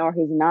irrelevant or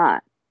he's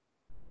not.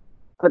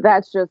 But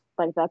that's just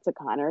like that's a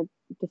Connor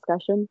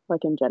discussion.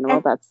 Like in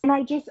general, that's and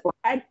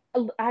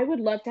I would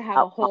love to have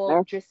a whole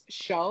Connor. just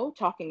show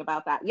talking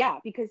about that. Yeah,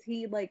 because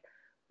he like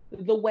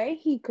the way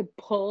he could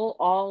pull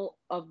all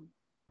of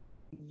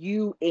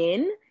you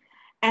in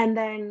and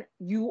then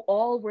you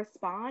all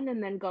respond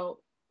and then go,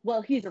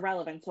 well, he's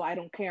irrelevant, so I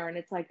don't care. And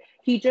it's like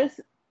he just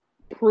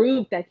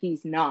proved that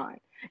he's not.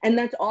 And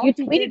that's all You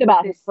he tweeted did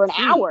about with him this for an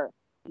tweet. hour.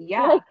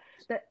 Yeah. Like,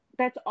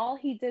 that's all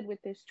he did with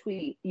this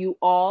tweet. You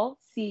all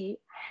see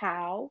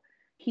how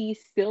he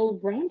still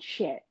runs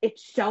shit.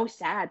 It's so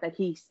sad that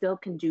he still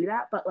can do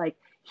that, but like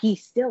he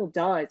still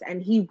does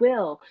and he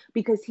will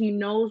because he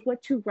knows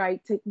what to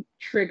write to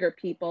trigger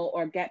people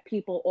or get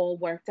people all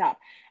worked up.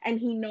 And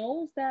he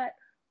knows that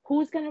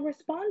who's going to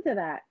respond to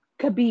that?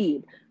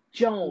 Khabib,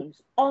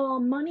 Jones, all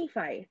money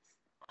fights.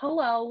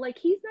 Hello, like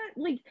he's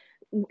not like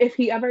if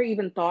he ever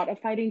even thought of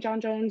fighting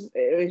John Jones,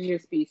 it would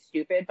just be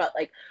stupid. But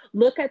like,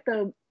 look at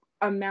the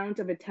amount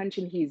of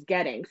attention he's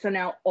getting. So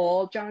now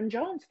all John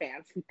Jones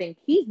fans who think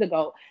he's the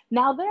GOAT,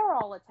 now they're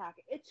all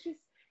attacking.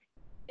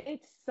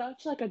 It's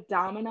such like a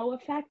domino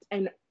effect,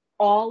 and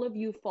all of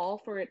you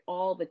fall for it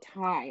all the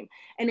time.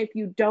 And if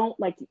you don't,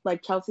 like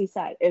Chelsea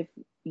said, if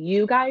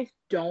you guys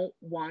don't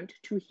want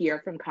to hear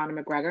from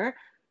Conor McGregor,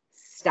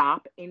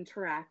 stop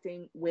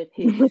interacting with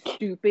his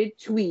stupid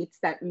tweets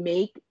that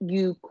make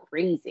you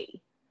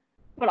crazy.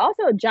 but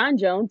also John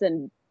Jones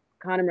and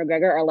Conor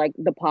McGregor are like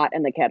the pot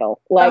and the kettle.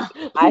 Like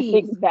I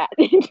think that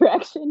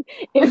interaction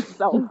is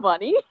so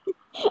funny.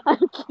 I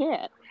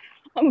can't.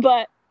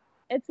 But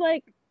it's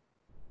like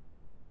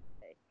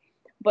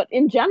but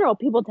in general,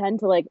 people tend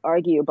to like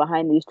argue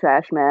behind these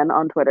trash men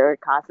on Twitter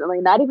constantly,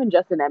 not even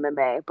just in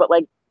MMA, but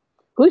like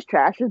whose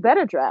trash is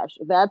better trash?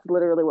 That's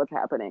literally what's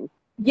happening.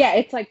 Yeah,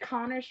 it's like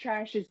Connor's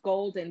trash is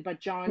golden, but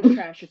John's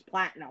trash is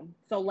platinum.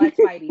 So let's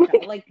fight each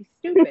other. Like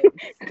stupid.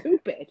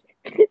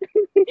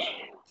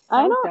 So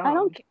I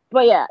don't.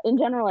 But yeah, in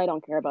general, I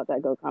don't care about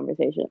that GOAT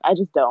conversation. I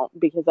just don't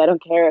because I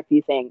don't care if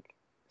you think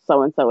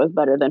so and so is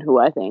better than who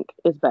I think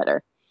is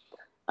better.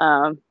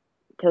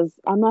 Because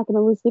I'm not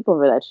gonna lose sleep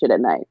over that shit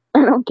at night.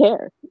 I don't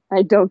care.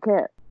 I don't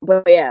care.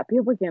 But yeah,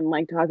 people can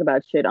like talk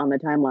about shit on the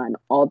timeline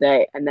all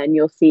day, and then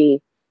you'll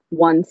see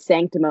one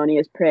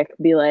sanctimonious prick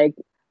be like,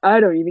 "I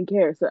don't even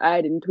care, so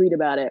I didn't tweet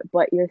about it."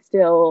 But you're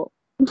still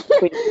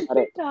tweeting about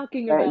it. You're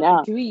talking right about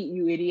now. the tweet,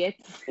 you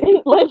idiots.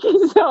 Like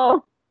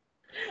so.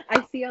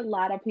 I see a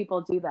lot of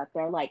people do that.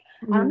 They're like,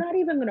 I'm not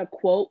even going to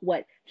quote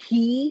what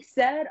he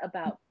said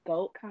about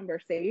GOAT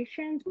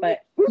conversations,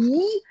 but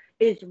he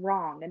is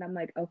wrong. And I'm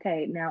like,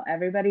 okay, now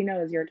everybody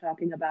knows you're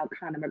talking about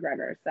Conor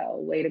McGregor. So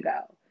way to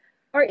go.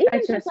 Or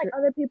even just like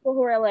other people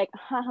who are like,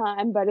 haha,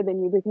 I'm better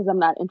than you because I'm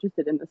not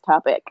interested in this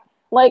topic.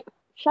 Like,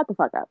 shut the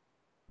fuck up.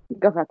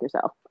 Go fuck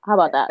yourself. How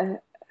about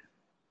that?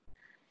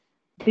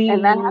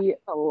 And that happens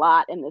a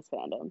lot in this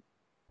fandom.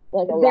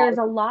 Like there's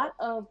a lot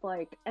of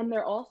like, and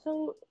there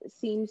also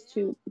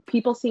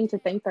people seem to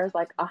think there's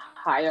like a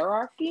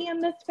hierarchy in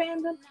this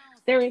fandom.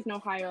 There is no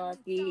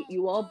hierarchy.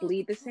 You all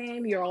bleed the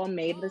same. You're all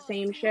made the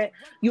same shit.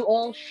 You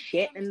all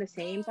shit in the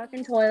same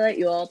fucking toilet.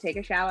 You all take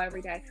a shower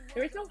every day.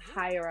 There is no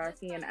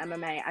hierarchy in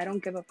MMA. I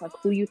don't give a fuck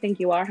who you think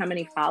you are, how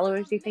many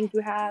followers you think you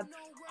have,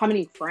 how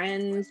many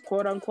friends,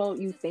 quote unquote,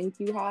 you think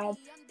you have.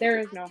 There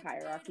is no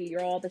hierarchy.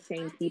 You're all the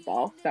same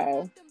people.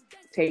 So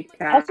take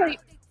that.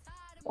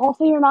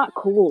 Also, you're not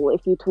cool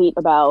if you tweet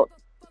about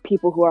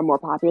people who are more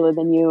popular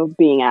than you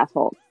being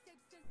assholes.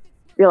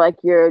 You're like,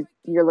 you're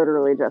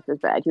literally just as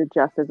bad. You're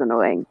just as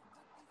annoying.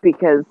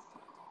 Because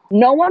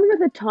no one with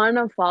a ton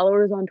of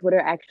followers on Twitter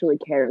actually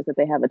cares that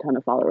they have a ton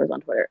of followers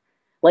on Twitter.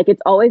 Like,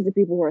 it's always the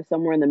people who are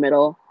somewhere in the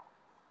middle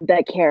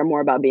that care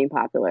more about being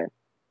popular.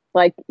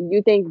 Like,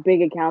 you think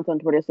big accounts on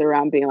Twitter sit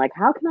around being like,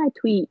 how can I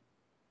tweet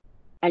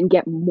and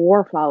get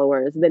more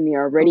followers than the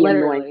already annoying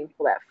Literally.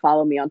 people that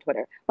follow me on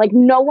Twitter? Like,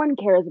 no one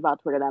cares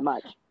about Twitter that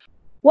much.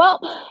 Well,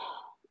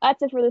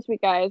 that's it for this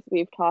week, guys.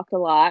 We've talked a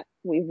lot.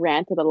 We've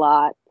ranted a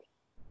lot.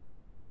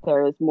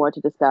 There is more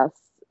to discuss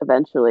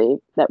eventually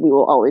that we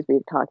will always be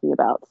talking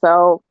about.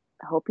 So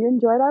I hope you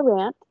enjoyed our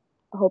rant.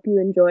 I hope you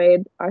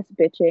enjoyed us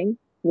bitching.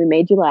 We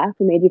made you laugh.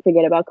 We made you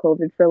forget about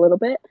COVID for a little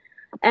bit.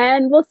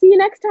 And we'll see you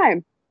next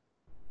time.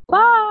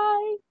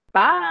 Bye.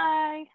 Bye.